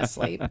anyone want to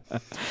sleep.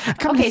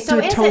 Okay, so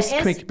do a toast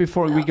quick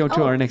before we go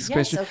to our next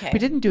question. Okay. We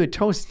didn't do a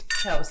toast.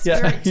 Toast.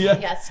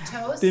 Yes,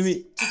 toast to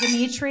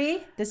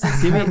Dmytro. This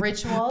is a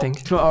ritual.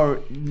 To our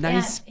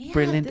nice,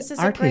 brilliant this is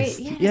artist.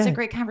 It's a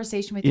great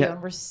conversation with you,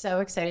 and we're so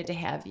excited to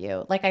have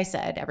you. Like I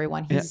said,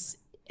 everyone, he's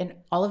and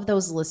all of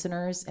those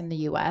listeners in the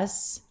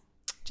U.S.,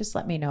 just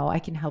let me know. I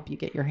can help you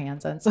get your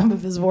hands on some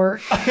of his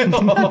work.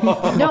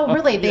 No,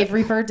 really, they've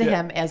referred to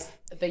him as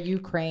the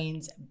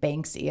Ukraine's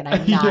Banksy, and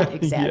I'm not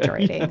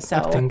exaggerating. So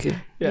Thank you.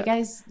 You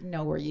guys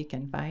know where you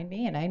can find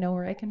me, and I know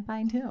where I can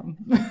find him.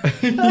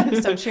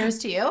 So cheers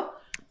to you.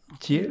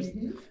 Cheers.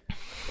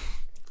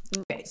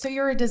 Okay, so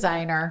you're a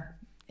designer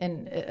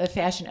and a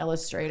fashion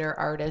illustrator,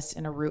 artist,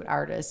 and a root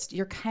artist.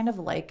 You're kind of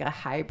like a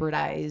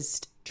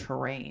hybridized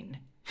terrain.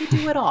 You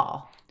do it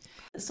all.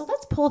 So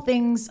let's pull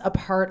things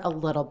apart a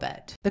little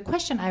bit. The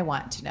question I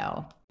want to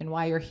know, and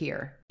why you're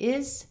here,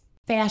 is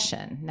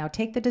fashion. Now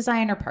take the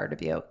designer part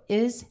of you.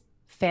 Is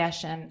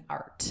fashion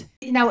art?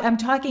 Now I'm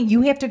talking,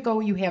 you have to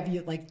go, you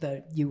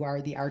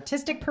are the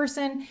artistic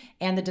person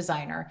and the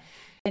designer.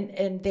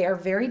 And they are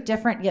very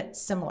different yet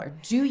similar.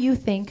 Do you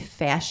think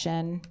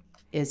fashion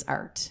is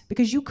art?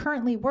 Because you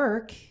currently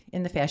work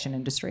in the fashion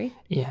industry.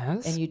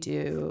 Yes. And you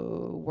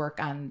do work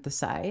on the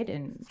side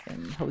and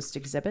host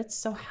exhibits.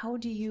 So how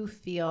do you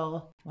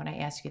feel when I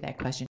ask you that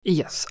question?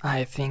 Yes,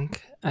 I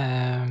think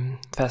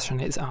fashion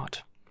is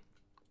art.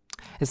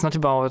 It's not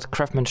about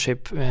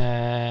craftsmanship,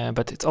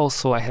 but it's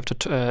also, I have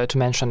to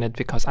mention it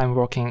because I'm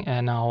working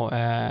now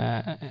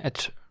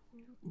at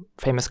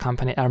famous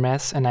company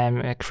Hermes, and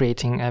I'm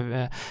creating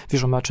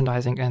visual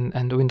merchandising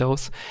and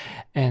windows,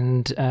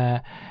 and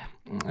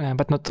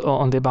but not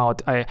only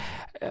about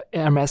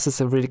Hermes is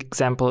a real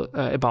example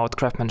about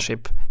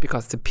craftsmanship,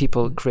 because the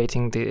people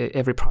creating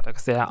every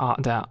product, they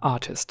are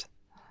artists.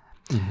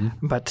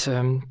 But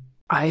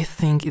I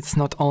think it's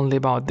not only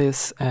about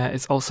this,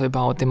 it's also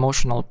about the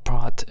emotional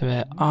part.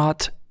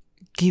 Art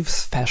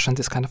gives fashion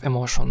this kind of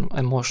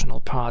emotional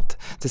part.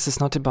 This is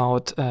not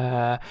about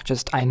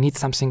just I need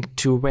something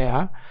to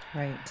wear.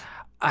 Right.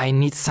 I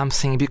need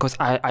something because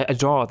I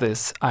adore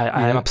this.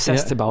 I am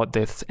obsessed about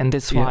this. And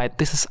that's why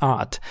this is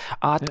art.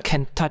 Art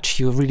can touch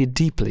you really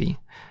deeply.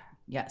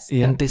 Yes.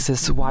 And this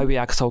is why we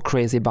are so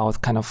crazy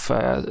about kind of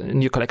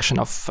new collection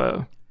of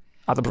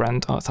other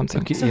brand or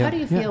something. Okay, so how do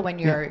you feel when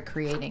you're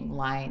creating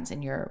lines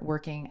and you're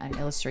working on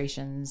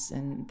illustrations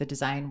in the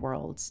design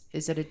worlds?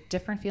 Is it a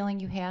different feeling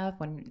you have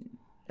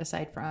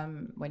aside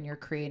from when you're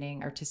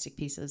creating artistic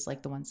pieces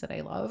like the ones that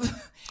I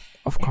love?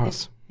 Of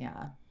course.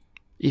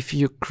 If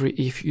you're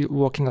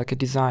working like a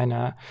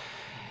designer,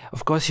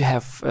 of course you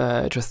have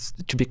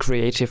just to be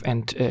creative,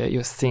 and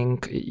you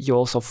think you're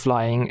also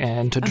flying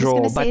and to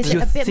draw. But you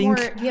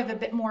have a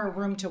bit more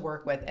room to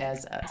work with.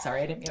 As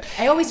sorry,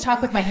 I always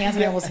talk with my hands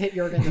and I almost hit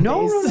Joerg in the face.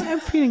 No, I'm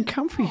feeling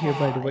comfy here,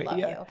 by the way. I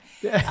love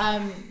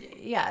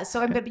you.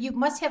 So but you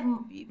must have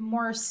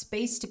more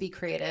space to be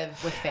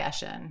creative with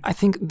fashion. I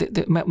think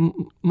the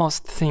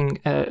most thing,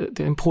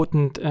 the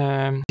important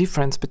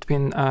difference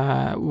between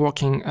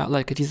working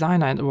like a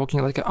designer and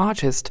working like an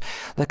artist.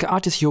 Like an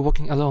artist, you're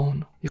working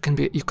alone. You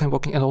can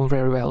working alone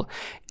very well.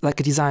 Like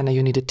a designer,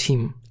 you need a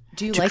team.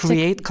 Do you to like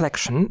create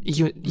collection?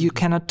 You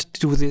cannot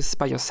do this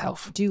by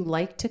yourself. Do you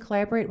like to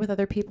collaborate with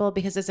other people?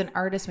 Because as an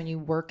artist, when you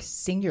work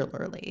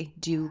singularly,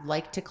 do you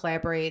like to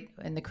collaborate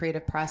in the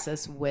creative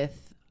process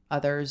with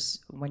others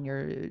when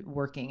you're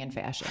working in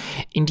fashion?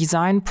 In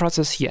design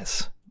process,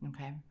 yes.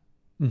 Okay.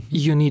 Mm-hmm.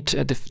 You need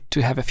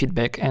to have a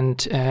feedback,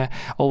 and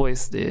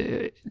always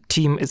the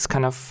team is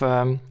kind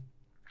of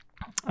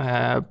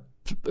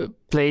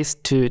place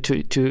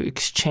to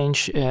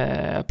exchange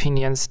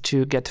opinions,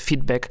 to get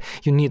feedback.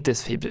 You need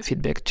this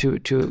feedback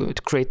to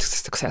create a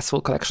successful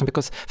collection,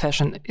 because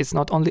fashion is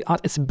not only art,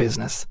 it's a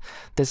business.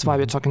 That's why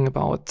we're talking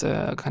about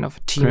kind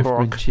of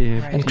teamwork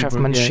and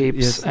craftsmanship,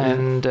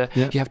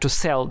 you have to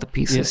sell the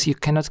pieces. You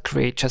cannot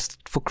create just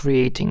for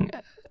creating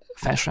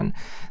fashion.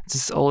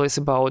 It's always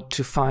about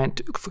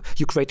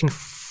you're creating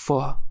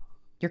for...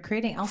 You're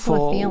creating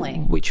also a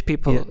feeling. Which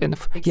people...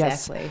 Exactly.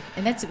 Yes.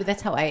 And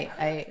that's how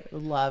I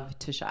love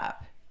to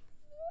shop.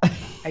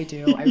 I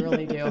do. I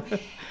really do.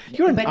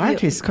 You're an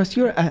artist,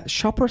 because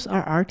shoppers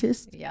are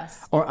artists.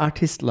 Yes. Or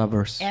artist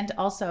lovers. And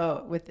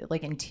also with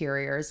like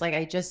interiors, like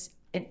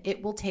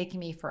it will take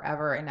me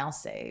forever, and I'll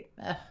say,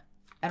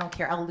 I don't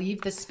care. I'll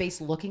leave this space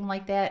looking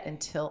like that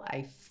until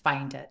I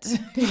find it.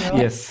 You know?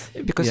 Yes,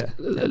 because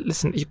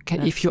listen, you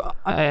can, if you are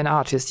an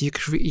artist,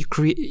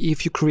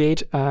 if you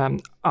create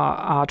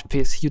art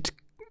piece, you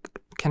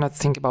cannot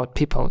think about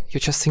people. You're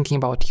just thinking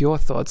about your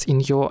thoughts, in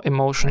your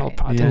emotional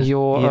part, in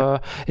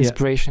your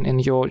inspiration, in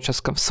your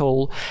just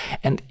soul.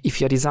 And if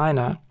you're a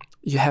designer,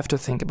 you have to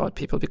think about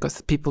people,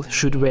 because people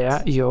should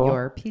wear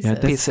your pieces. Yeah,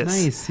 that's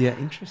nice. Yeah,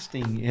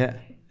 interesting. Yeah.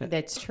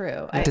 That's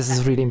true. This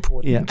is really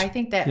important. Yeah. I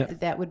think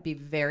that would be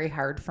very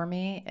hard for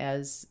me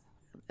as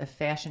a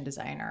fashion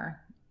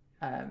designer.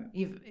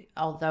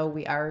 Although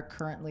we are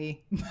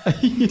currently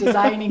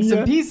designing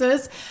some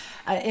pieces,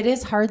 it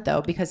is hard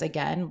though, because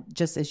again,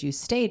 just as you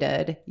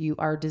stated, you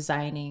are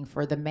designing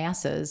for the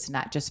masses,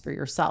 not just for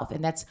yourself.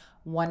 And that's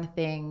one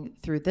thing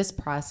through this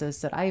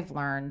process that I've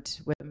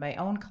learned with my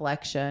own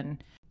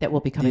collection that will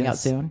be coming out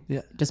soon.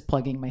 Yeah. Just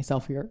plugging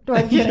myself here. No,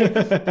 I'm kidding.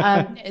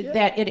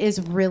 That it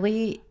is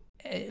really...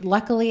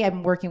 Luckily,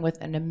 I'm working with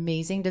an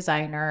amazing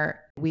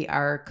designer. We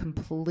are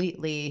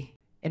completely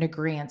in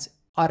agreement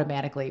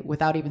automatically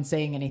without even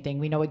saying anything.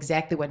 We know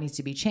exactly what needs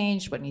to be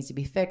changed, what needs to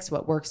be fixed,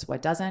 what works,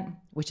 what doesn't,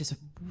 which is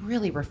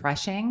really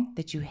refreshing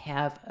that you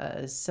have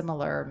a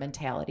similar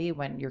mentality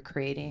when you're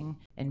creating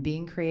and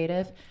being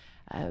creative.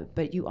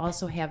 But you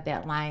also have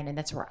that line, and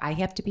that's where I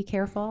have to be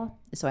careful.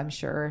 So I'm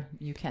sure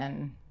you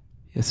can...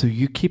 Yeah, so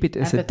you keep it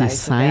as a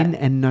design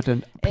and not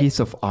a piece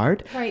of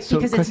art. Right, so,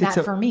 because it's not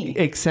for me.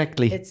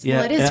 Exactly.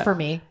 It is for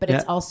me, but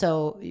it's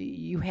also,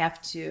 you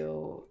have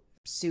to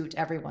suit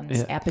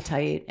everyone's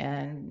appetite.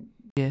 And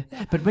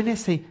but when I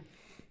say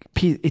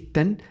piece,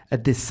 then a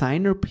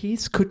designer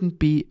piece couldn't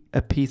be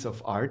a piece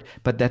of art,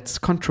 but that's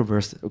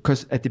controversial,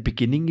 because at the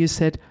beginning you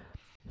said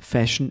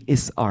fashion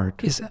is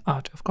art. Is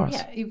art, of course.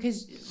 Yeah,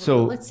 because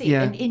let's see,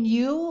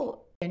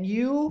 and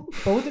you,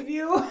 both of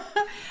you,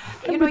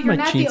 you're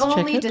not the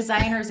only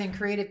designers and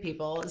creative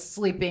people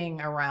sleeping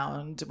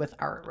around with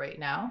art right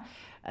now.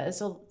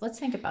 So let's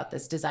think about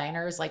this.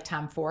 Designers like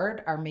Tom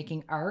Ford are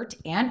making art,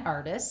 and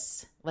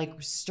artists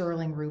like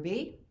Sterling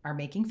Ruby are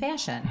making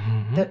fashion.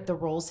 Mm-hmm. The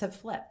roles have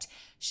flipped.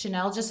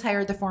 Chanel just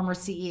hired the former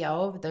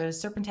CEO of the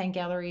Serpentine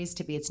Galleries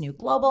to be its new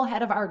global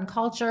head of art and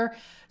culture.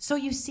 So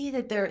you see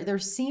that there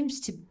seems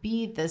to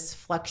be this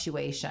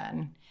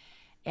fluctuation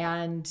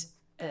and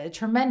a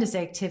tremendous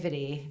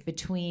activity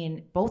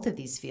between both of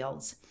these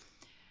fields.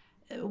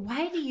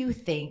 Why do you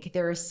think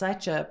there is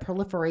such a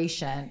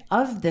proliferation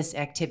of this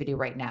activity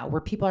right now, where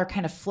people are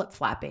kind of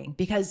flip-flopping?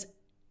 Because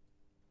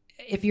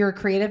if you're a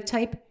creative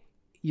type,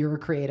 you're a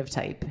creative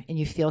type, and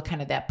you feel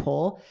kind of that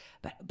pull.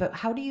 But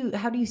how do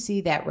you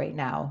see that right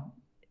now,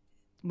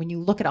 when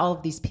you look at all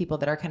of these people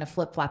that are kind of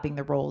flip-flopping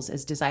their roles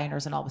as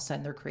designers, and all of a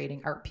sudden they're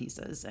creating art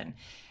pieces? And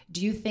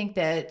do you think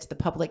that the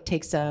public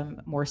takes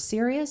them more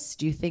serious?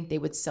 Do you think they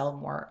would sell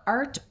more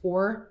art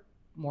or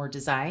more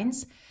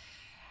designs?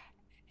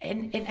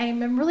 And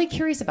I'm really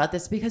curious about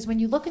this, because when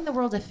you look in the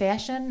world of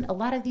fashion, a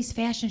lot of these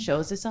fashion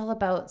shows, it's all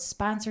about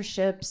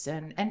sponsorships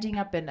and ending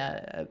up in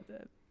a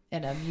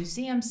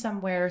museum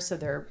somewhere so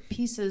their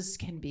pieces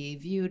can be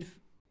viewed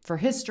for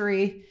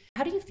history.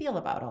 How do you feel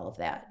about all of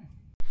that?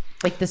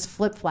 Like this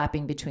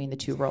flip-flopping between the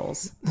two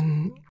roles?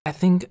 I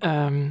think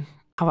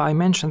how I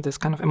mentioned this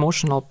kind of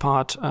emotional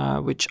part,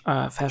 which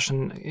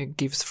fashion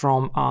gives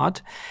from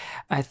art.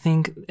 I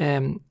think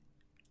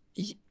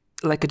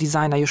like a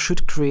designer, you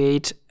should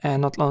create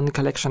not only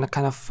collection, a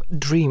kind of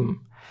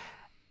dream.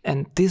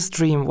 And this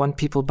dream, when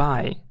people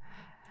buy,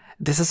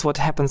 this is what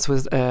happens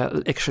with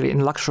actually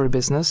in luxury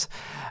business.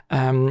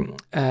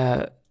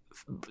 The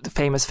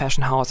famous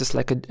fashion houses,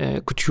 like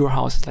a couture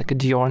houses, like a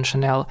Dior and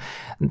Chanel,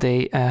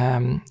 they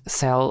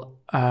sell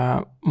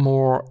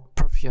more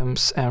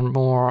perfumes and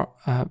more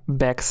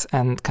bags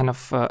and kind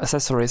of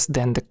accessories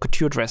than the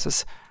couture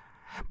dresses.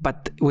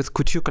 But with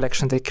couture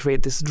collection, they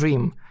create this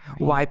dream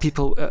why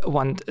people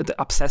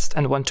obsessed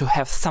and want to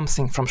have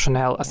something from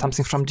Chanel or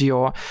something from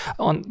Dior,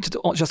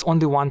 just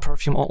only one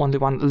perfume or only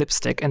one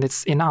lipstick, and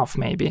it's enough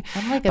maybe.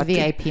 I'm like a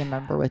VIP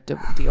member with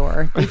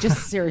Dior. They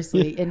just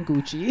seriously in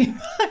Gucci.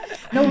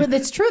 No, but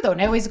it's true though.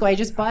 And I always go. I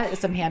just bought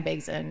some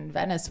handbags in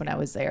Venice when I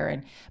was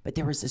there, but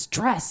there was this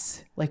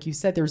dress, like you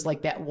said, there was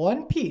like that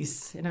one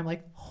piece, and I'm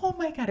like, oh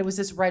my God, it was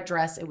this red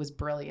dress. It was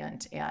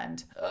brilliant,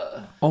 and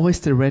always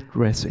the red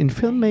dress in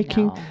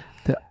filmmaking.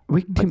 The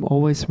victim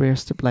always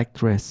wears the black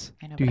dress.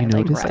 Do you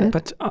notice that?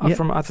 But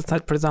from other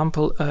side, for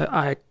example,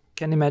 I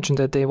can imagine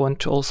that they want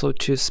to also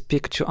to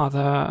speak to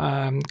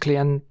other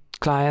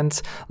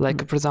clients.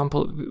 Like for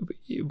example,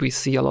 we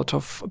see a lot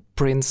of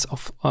prints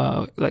of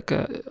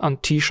on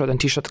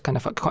T-shirt, kind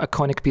of a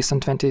iconic piece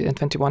in 20 and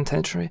 21st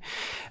century,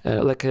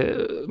 like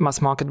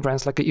mass market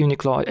brands like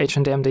Uniqlo,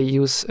 H&M. They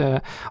use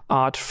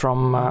art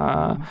from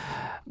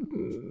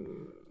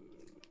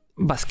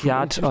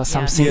Basquiat or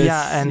something,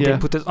 they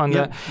put it on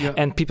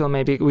and people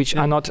maybe which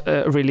are not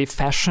really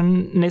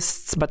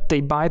fashionists, but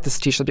they buy this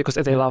T-shirt because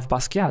they love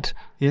Basquiat.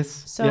 Yes.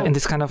 So in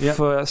this kind of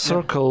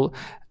circle,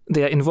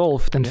 they are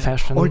involved in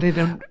fashion, or they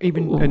don't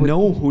even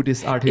know who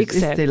this artist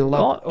is. They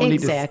love only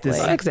this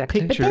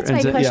picture. But that's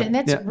my question. And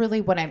that's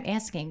really what I'm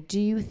asking. Do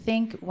you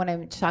think when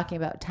I'm talking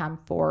about Tom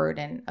Ford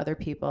and other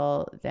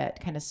people that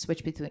kind of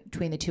switch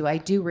between the two, I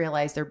do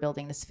realize they're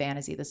building this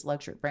fantasy, this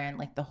luxury brand,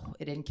 like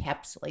it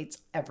encapsulates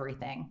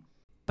everything.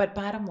 But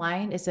bottom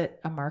line, is it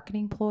a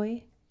marketing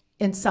ploy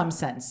in some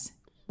sense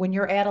when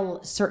you're at a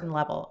certain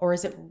level, or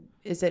is it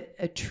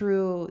the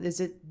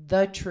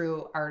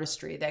true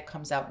artistry that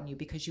comes out in you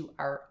because you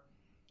are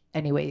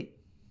anyway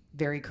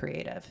very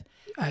creative?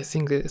 I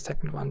think the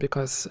second one,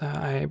 because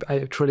I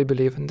truly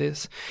believe in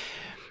this.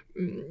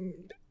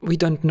 We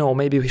don't know.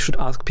 Maybe we should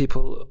ask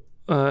people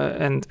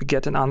and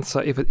get an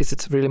answer if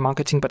it's really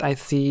marketing. But I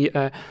see,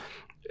 for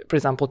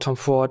example, Tom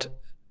Ford.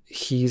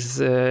 He's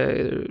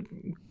a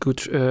good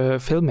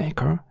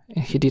filmmaker.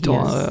 He did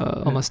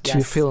almost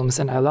 2 films,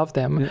 and I love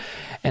them.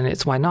 And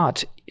it's why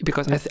not?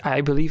 Because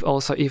I believe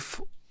also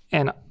if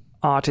an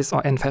artist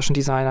or a fashion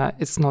designer,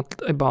 it's not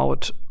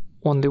about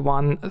only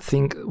one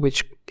thing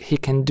which he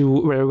can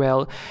do very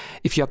well.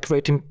 If you're a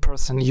creative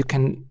person, you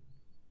can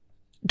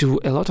do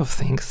a lot of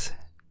things.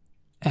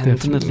 And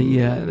definitely,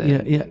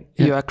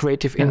 you are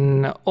creative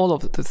in all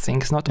of the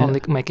things, not only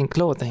making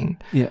clothing.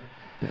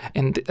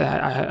 And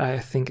I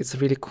think it's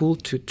really cool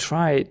to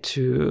try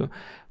to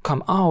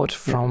come out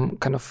from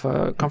kind of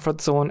a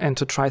comfort zone and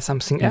to try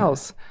something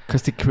else.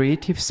 Because the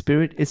creative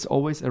spirit is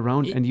always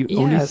around, and you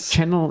only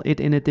channel it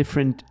in a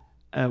different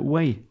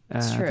way.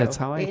 That's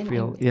how I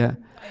feel.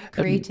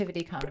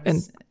 Creativity comes.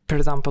 And for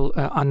example,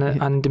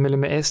 Anne de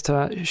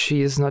Meulemeester,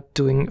 she is not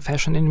doing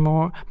fashion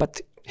anymore, but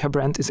her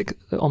brand is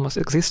almost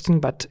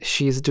existing, but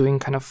she is doing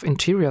kind of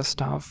interior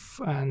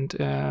stuff and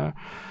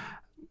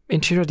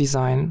interior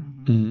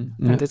design.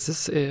 And this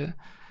is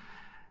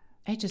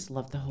I just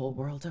love the whole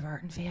world of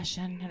art and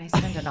fashion, and I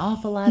spend an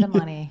awful lot of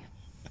money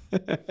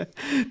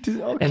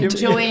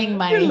enjoying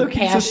my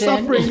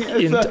passion.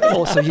 And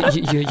also,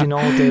 you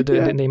know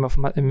the name of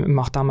Martin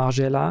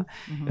Margiela.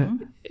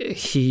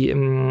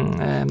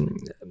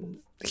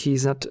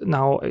 He's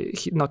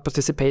not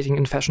participating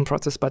in fashion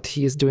process, but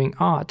he is doing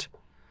art.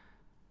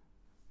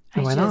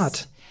 And why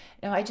not?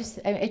 No,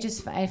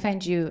 I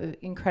find you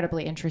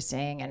incredibly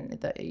interesting,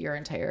 and your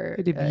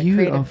entire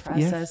creative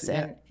process,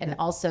 and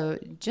also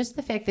just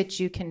the fact that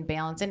you can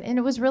balance. And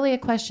it was really a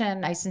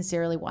question I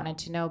sincerely wanted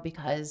to know,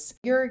 because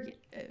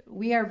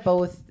we are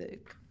both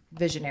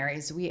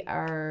visionaries. We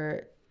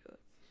are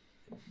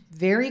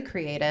very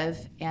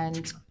creative,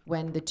 and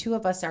when the two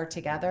of us are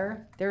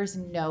together, there's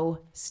no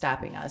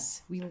stopping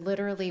us. We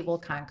literally will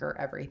conquer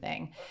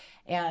everything.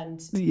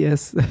 And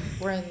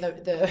we're in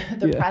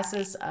the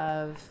process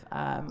of,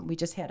 we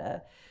just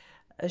had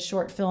a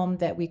short film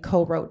that we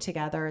co-wrote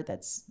together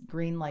that's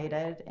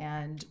green-lighted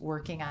and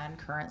working on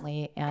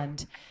currently.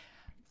 And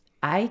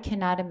I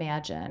cannot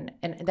imagine,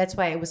 and that's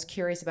why I was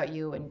curious about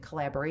you and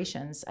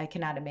collaborations. I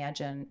cannot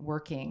imagine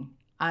working,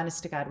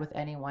 honest to God, with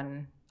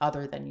anyone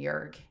other than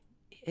Joerg.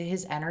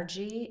 His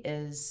energy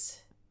is...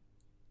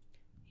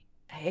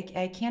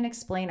 I can't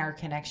explain our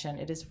connection.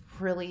 It is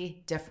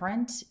really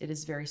different. It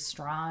is very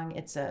strong.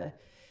 It's a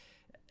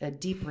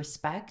deep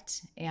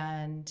respect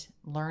and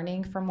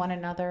learning from one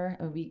another.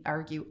 We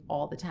argue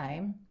all the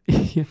time.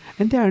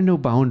 And there are no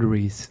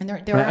boundaries. And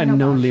there are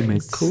no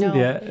limits. Cool.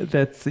 No.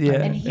 That's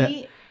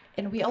And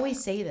and we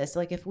always say this,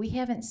 like, if we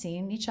haven't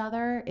seen each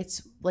other,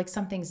 it's like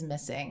something's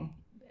missing,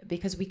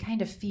 because we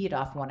kind of feed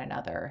off one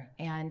another.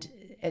 And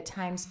at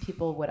times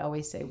people would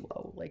always say,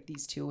 whoa, like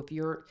these two,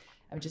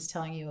 I'm just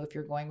telling you, if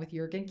you're going with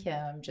Joerg and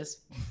Kim, just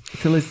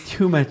feel it's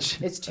too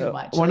much. It's too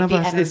much. One of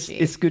us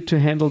is good to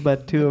handle,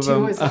 but two of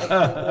them. Is like,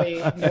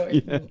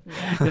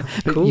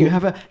 Cool. You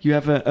have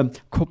a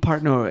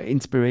co-partner or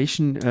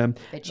inspiration,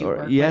 that you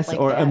work with,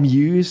 like or that. a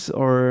muse,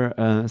 or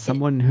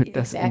someone who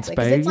does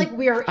inspire you. It's like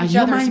we are each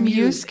other's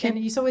muse,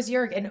 and so is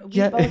Joerg, and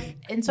we both.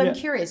 And so I'm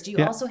curious, do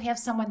you also have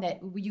someone that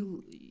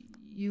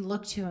you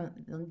look to,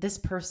 this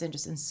person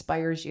just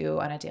inspires you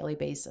on a daily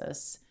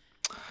basis?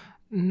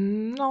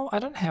 No, I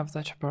don't have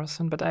such a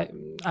person, but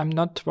I'm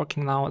not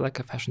working now like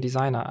a fashion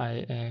designer.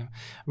 I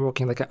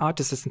working like an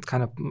artist is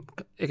kind of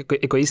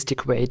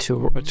egoistic way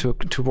to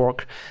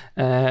work.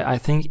 I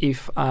think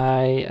if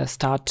I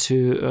start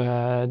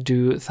to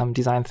do some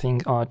design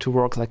thing or to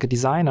work like a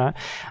designer,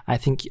 I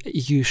think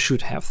you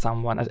should have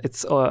someone.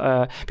 It's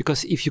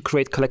because if you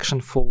create collection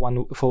for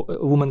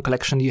a woman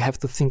collection, you have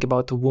to think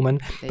about a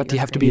woman, but you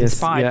have to be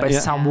inspired by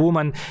some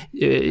woman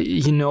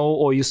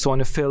or you saw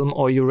in a film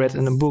or you read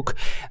in a book.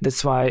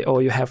 That's why,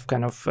 or you have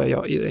kind of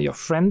your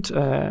friend,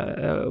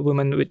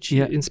 woman, which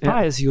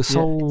inspires you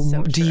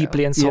so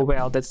deeply and so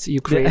well that you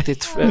create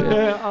it.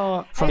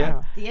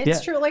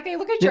 It's true. Like I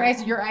look at your eyes,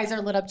 and your eyes are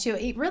lit up too.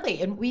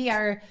 Really, and we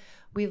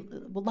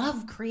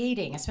love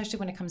creating, especially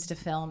when it comes to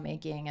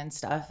filmmaking and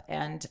stuff.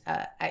 And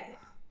I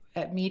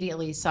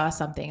immediately saw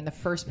something. The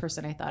first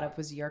person I thought of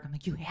was Joerg. I'm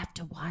like, you have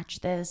to watch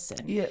this.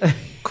 And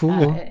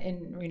cool.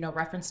 And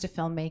reference to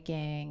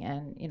filmmaking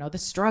and the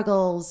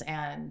struggles,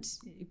 and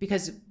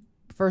because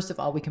first of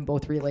all, we can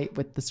both relate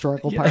with the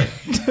struggle part.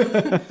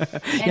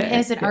 And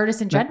as an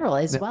artist in general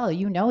as well,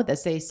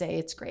 this, they say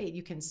it's great,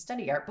 you can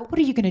study art, but what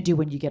are you going to do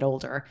when you get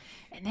older?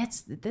 And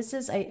this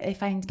is I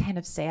find kind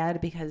of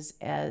sad, because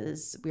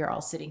as we are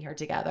all sitting here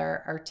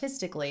together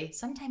artistically,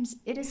 sometimes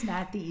it is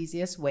not the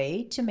easiest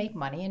way to make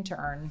money and to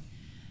earn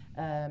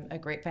a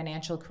great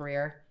financial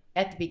career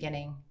at the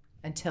beginning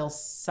until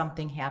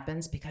something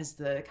happens, because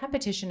the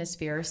competition is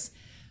fierce.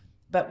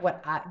 But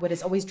what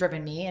has always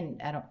driven me,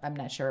 and I'm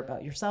not sure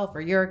about yourself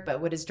or Joerg,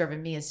 but what has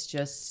driven me is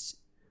just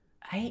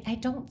I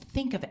don't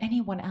think of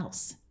anyone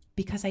else,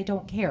 because I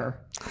don't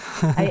care.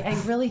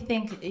 I really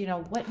think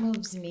what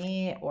moves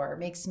me or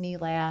makes me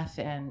laugh,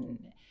 and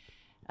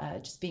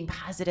just being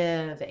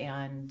positive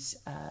and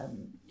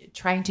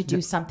trying to do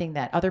something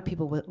that other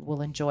people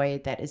will enjoy,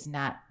 that is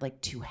not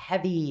like too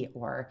heavy,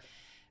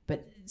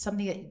 but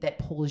something that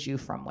pulls you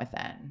from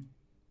within.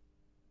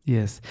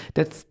 Yes,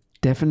 that's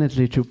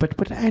definitely true. But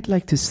what I'd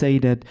like to say,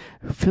 that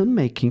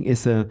filmmaking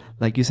is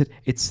like you said,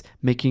 it's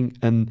making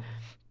a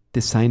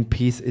design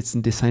piece. It's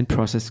a design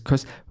process,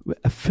 because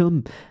a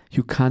film,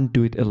 you can't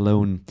do it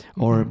alone.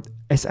 Or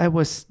as I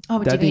was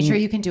studying, Dmytro,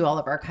 you can do all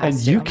of our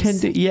costumes. And you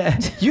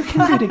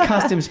can do the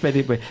costumes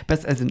better way.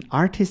 But as an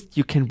artist,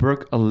 you can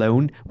work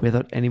alone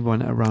without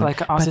anyone around.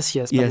 Like an artist,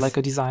 but like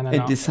a designer.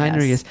 A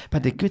designer, yes.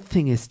 But the good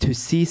thing is to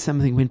see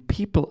something when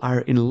people are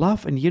in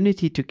love and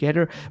unity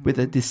together with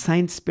a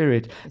design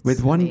spirit,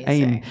 with one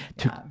aim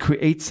to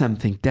create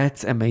something.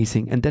 That's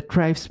amazing, and that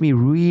drives me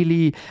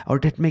really, or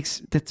that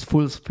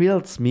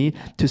fulfills me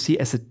to see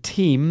as a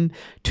team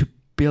to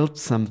build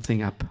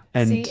something up.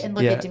 And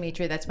look at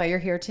Dmytro. That's why you're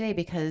here today,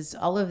 because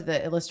all of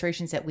the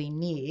illustrations that we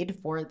need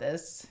for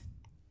this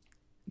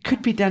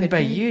could be done by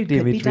you, Dmytro.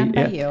 Could be done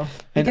by you,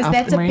 because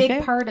that's a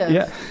big part of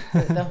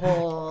the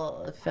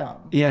whole film.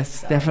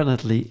 Yes,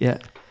 definitely. Yeah.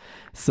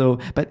 So,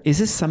 but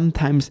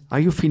are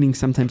you feeling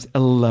sometimes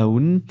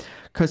alone?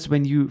 Because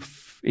when you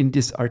in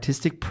this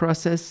artistic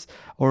process,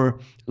 or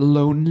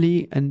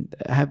lonely and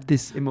have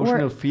this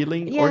emotional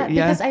feeling?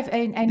 Because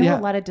I know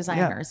a lot of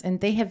designers, and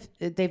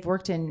they've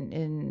worked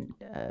in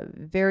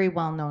very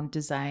well-known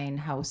design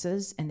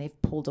houses, and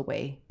they've pulled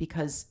away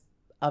because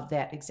of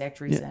that exact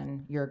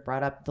reason Joerg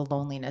brought up, the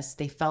loneliness.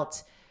 They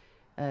felt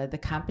the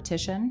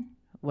competition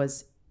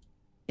was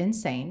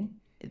insane.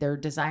 Their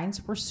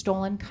designs were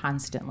stolen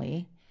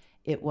constantly.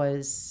 It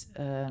was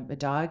a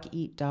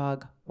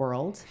dog-eat-dog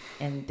world,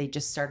 and they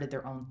just started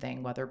their own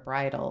thing, whether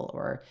bridal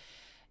or...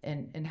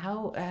 And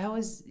how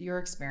has your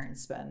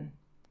experience been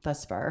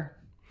thus far?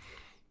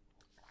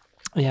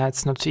 Yeah,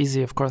 it's not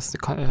easy. Of course, the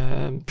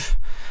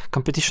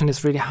competition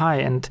is really high,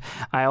 and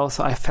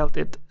I felt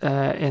it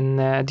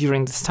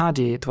during the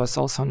study. It was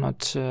also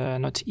not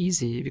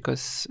easy,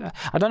 because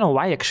I don't know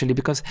why actually.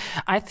 Because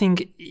I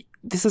think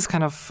this is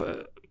kind of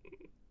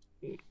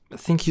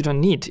thing you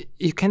don't need.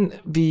 You can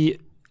be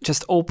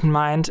just open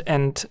mind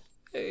and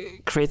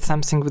create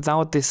something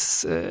without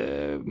this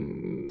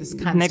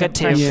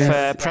negative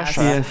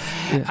pressure. Yes.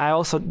 I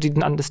also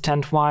didn't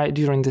understand why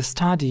during the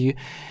study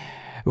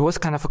we was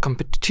kind of a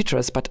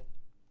competitors, but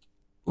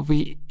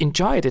we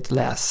enjoyed it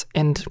less.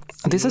 And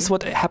this is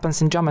what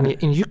happens in Germany.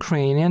 In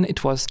Ukrainian,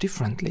 it was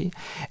differently.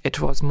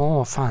 It was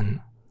more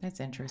fun. That's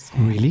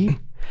interesting. Really?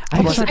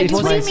 What do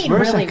you mean,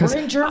 really? We're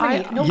in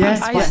Germany.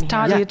 I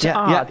studied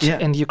art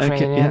in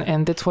Ukrainian,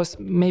 and that's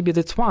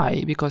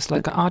why. Because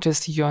like an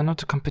artist, you are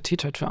not a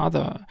competitor to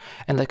other,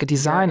 and like a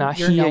designer,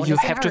 you're here you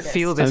have to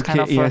feel this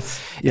kind of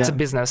it's a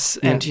business,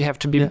 and you have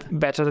to be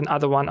better than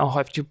other one, or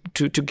have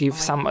to give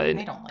some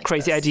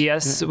crazy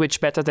ideas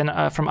which better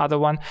than from other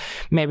one.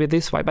 Maybe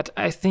this way, but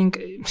I think.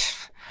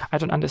 I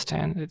don't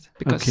understand it,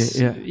 because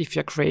if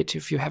you're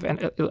creative, you have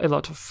a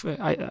lot of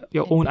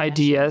your own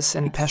ideas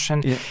and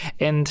passion.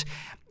 And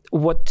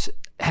what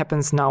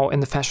happens now in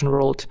the fashion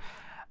world,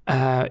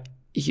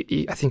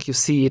 I think you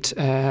see it,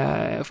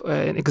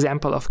 an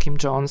example of Kim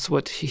Jones,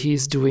 what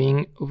he's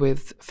doing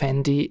with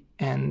Fendi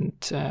and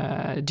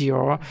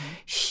Dior.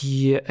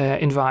 He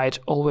invite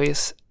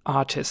always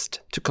artists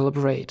to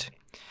collaborate.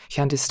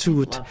 He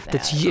understood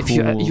that if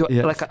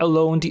you're like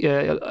alone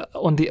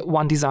on the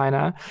one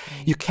designer,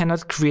 you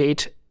cannot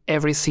create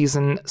every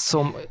season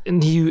so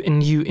new.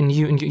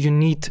 You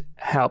need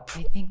help.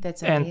 I think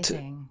that's amazing.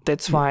 And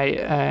that's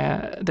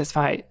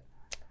why.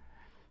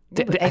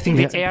 I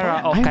think the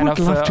era of I would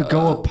love to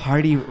go a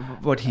party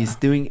what he's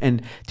doing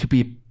and to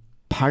be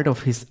part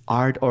of his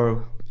art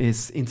or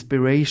his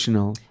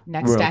inspirational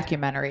next world.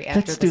 documentary after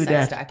Let's the do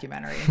sex that.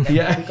 documentary.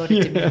 Then we go to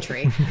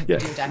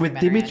Dmytro. With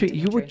Dmytro,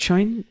 you would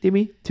join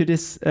Dimi to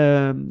this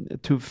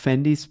to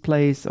Fendi's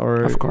place,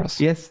 or of course,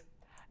 yes.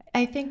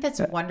 I think that's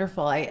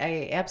wonderful.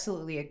 I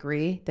absolutely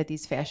agree that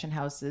these fashion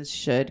houses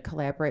should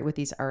collaborate with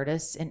these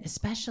artists, and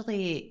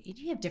especially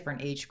you have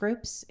different age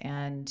groups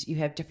and you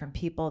have different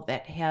people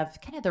that have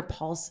kind of their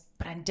pulse,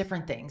 but on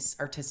different things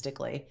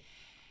artistically,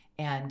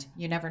 and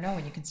you never know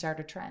when you can start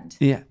a trend.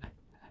 Yeah.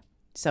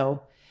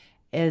 So,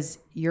 as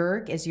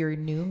Joerg, as your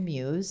new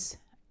muse,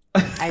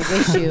 I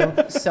wish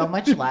you so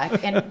much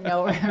luck. And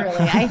no, really,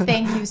 I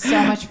thank you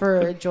so much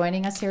for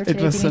joining us here today,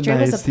 It was so Dmytro.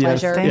 nice. It was a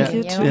pleasure Thank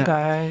meeting you too,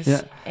 guys.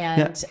 Yeah.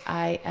 And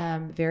I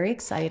am very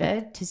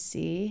excited to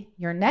see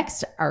your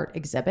next art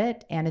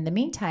exhibit. And in the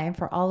meantime,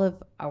 for all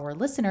of our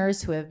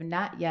listeners who have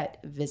not yet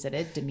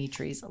visited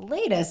Dmytro's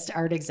latest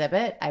art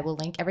exhibit, I will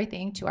link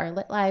everything to our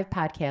Lit Live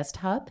podcast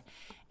hub.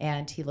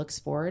 And he looks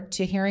forward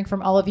to hearing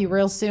from all of you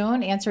real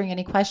soon, answering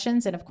any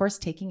questions, and of course,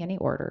 taking any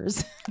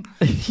orders.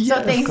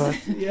 So thanks.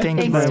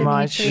 Thank you very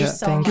much.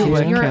 Thank you.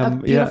 You're a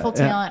beautiful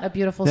talent, a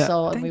beautiful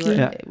soul, and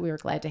we were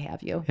glad to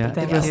have you. Yeah,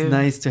 it was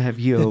nice to have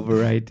you over,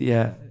 right?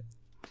 Yeah.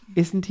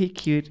 Isn't he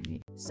cute?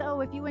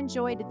 So if you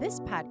enjoyed this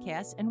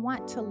podcast and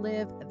want to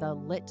live the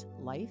lit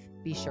life,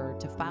 be sure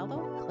to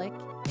follow, click,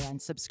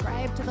 and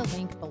subscribe to the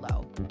link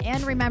below.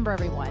 And remember,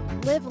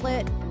 everyone, live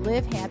lit,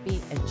 live happy,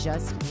 and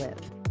just live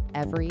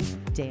every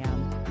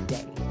damn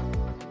day.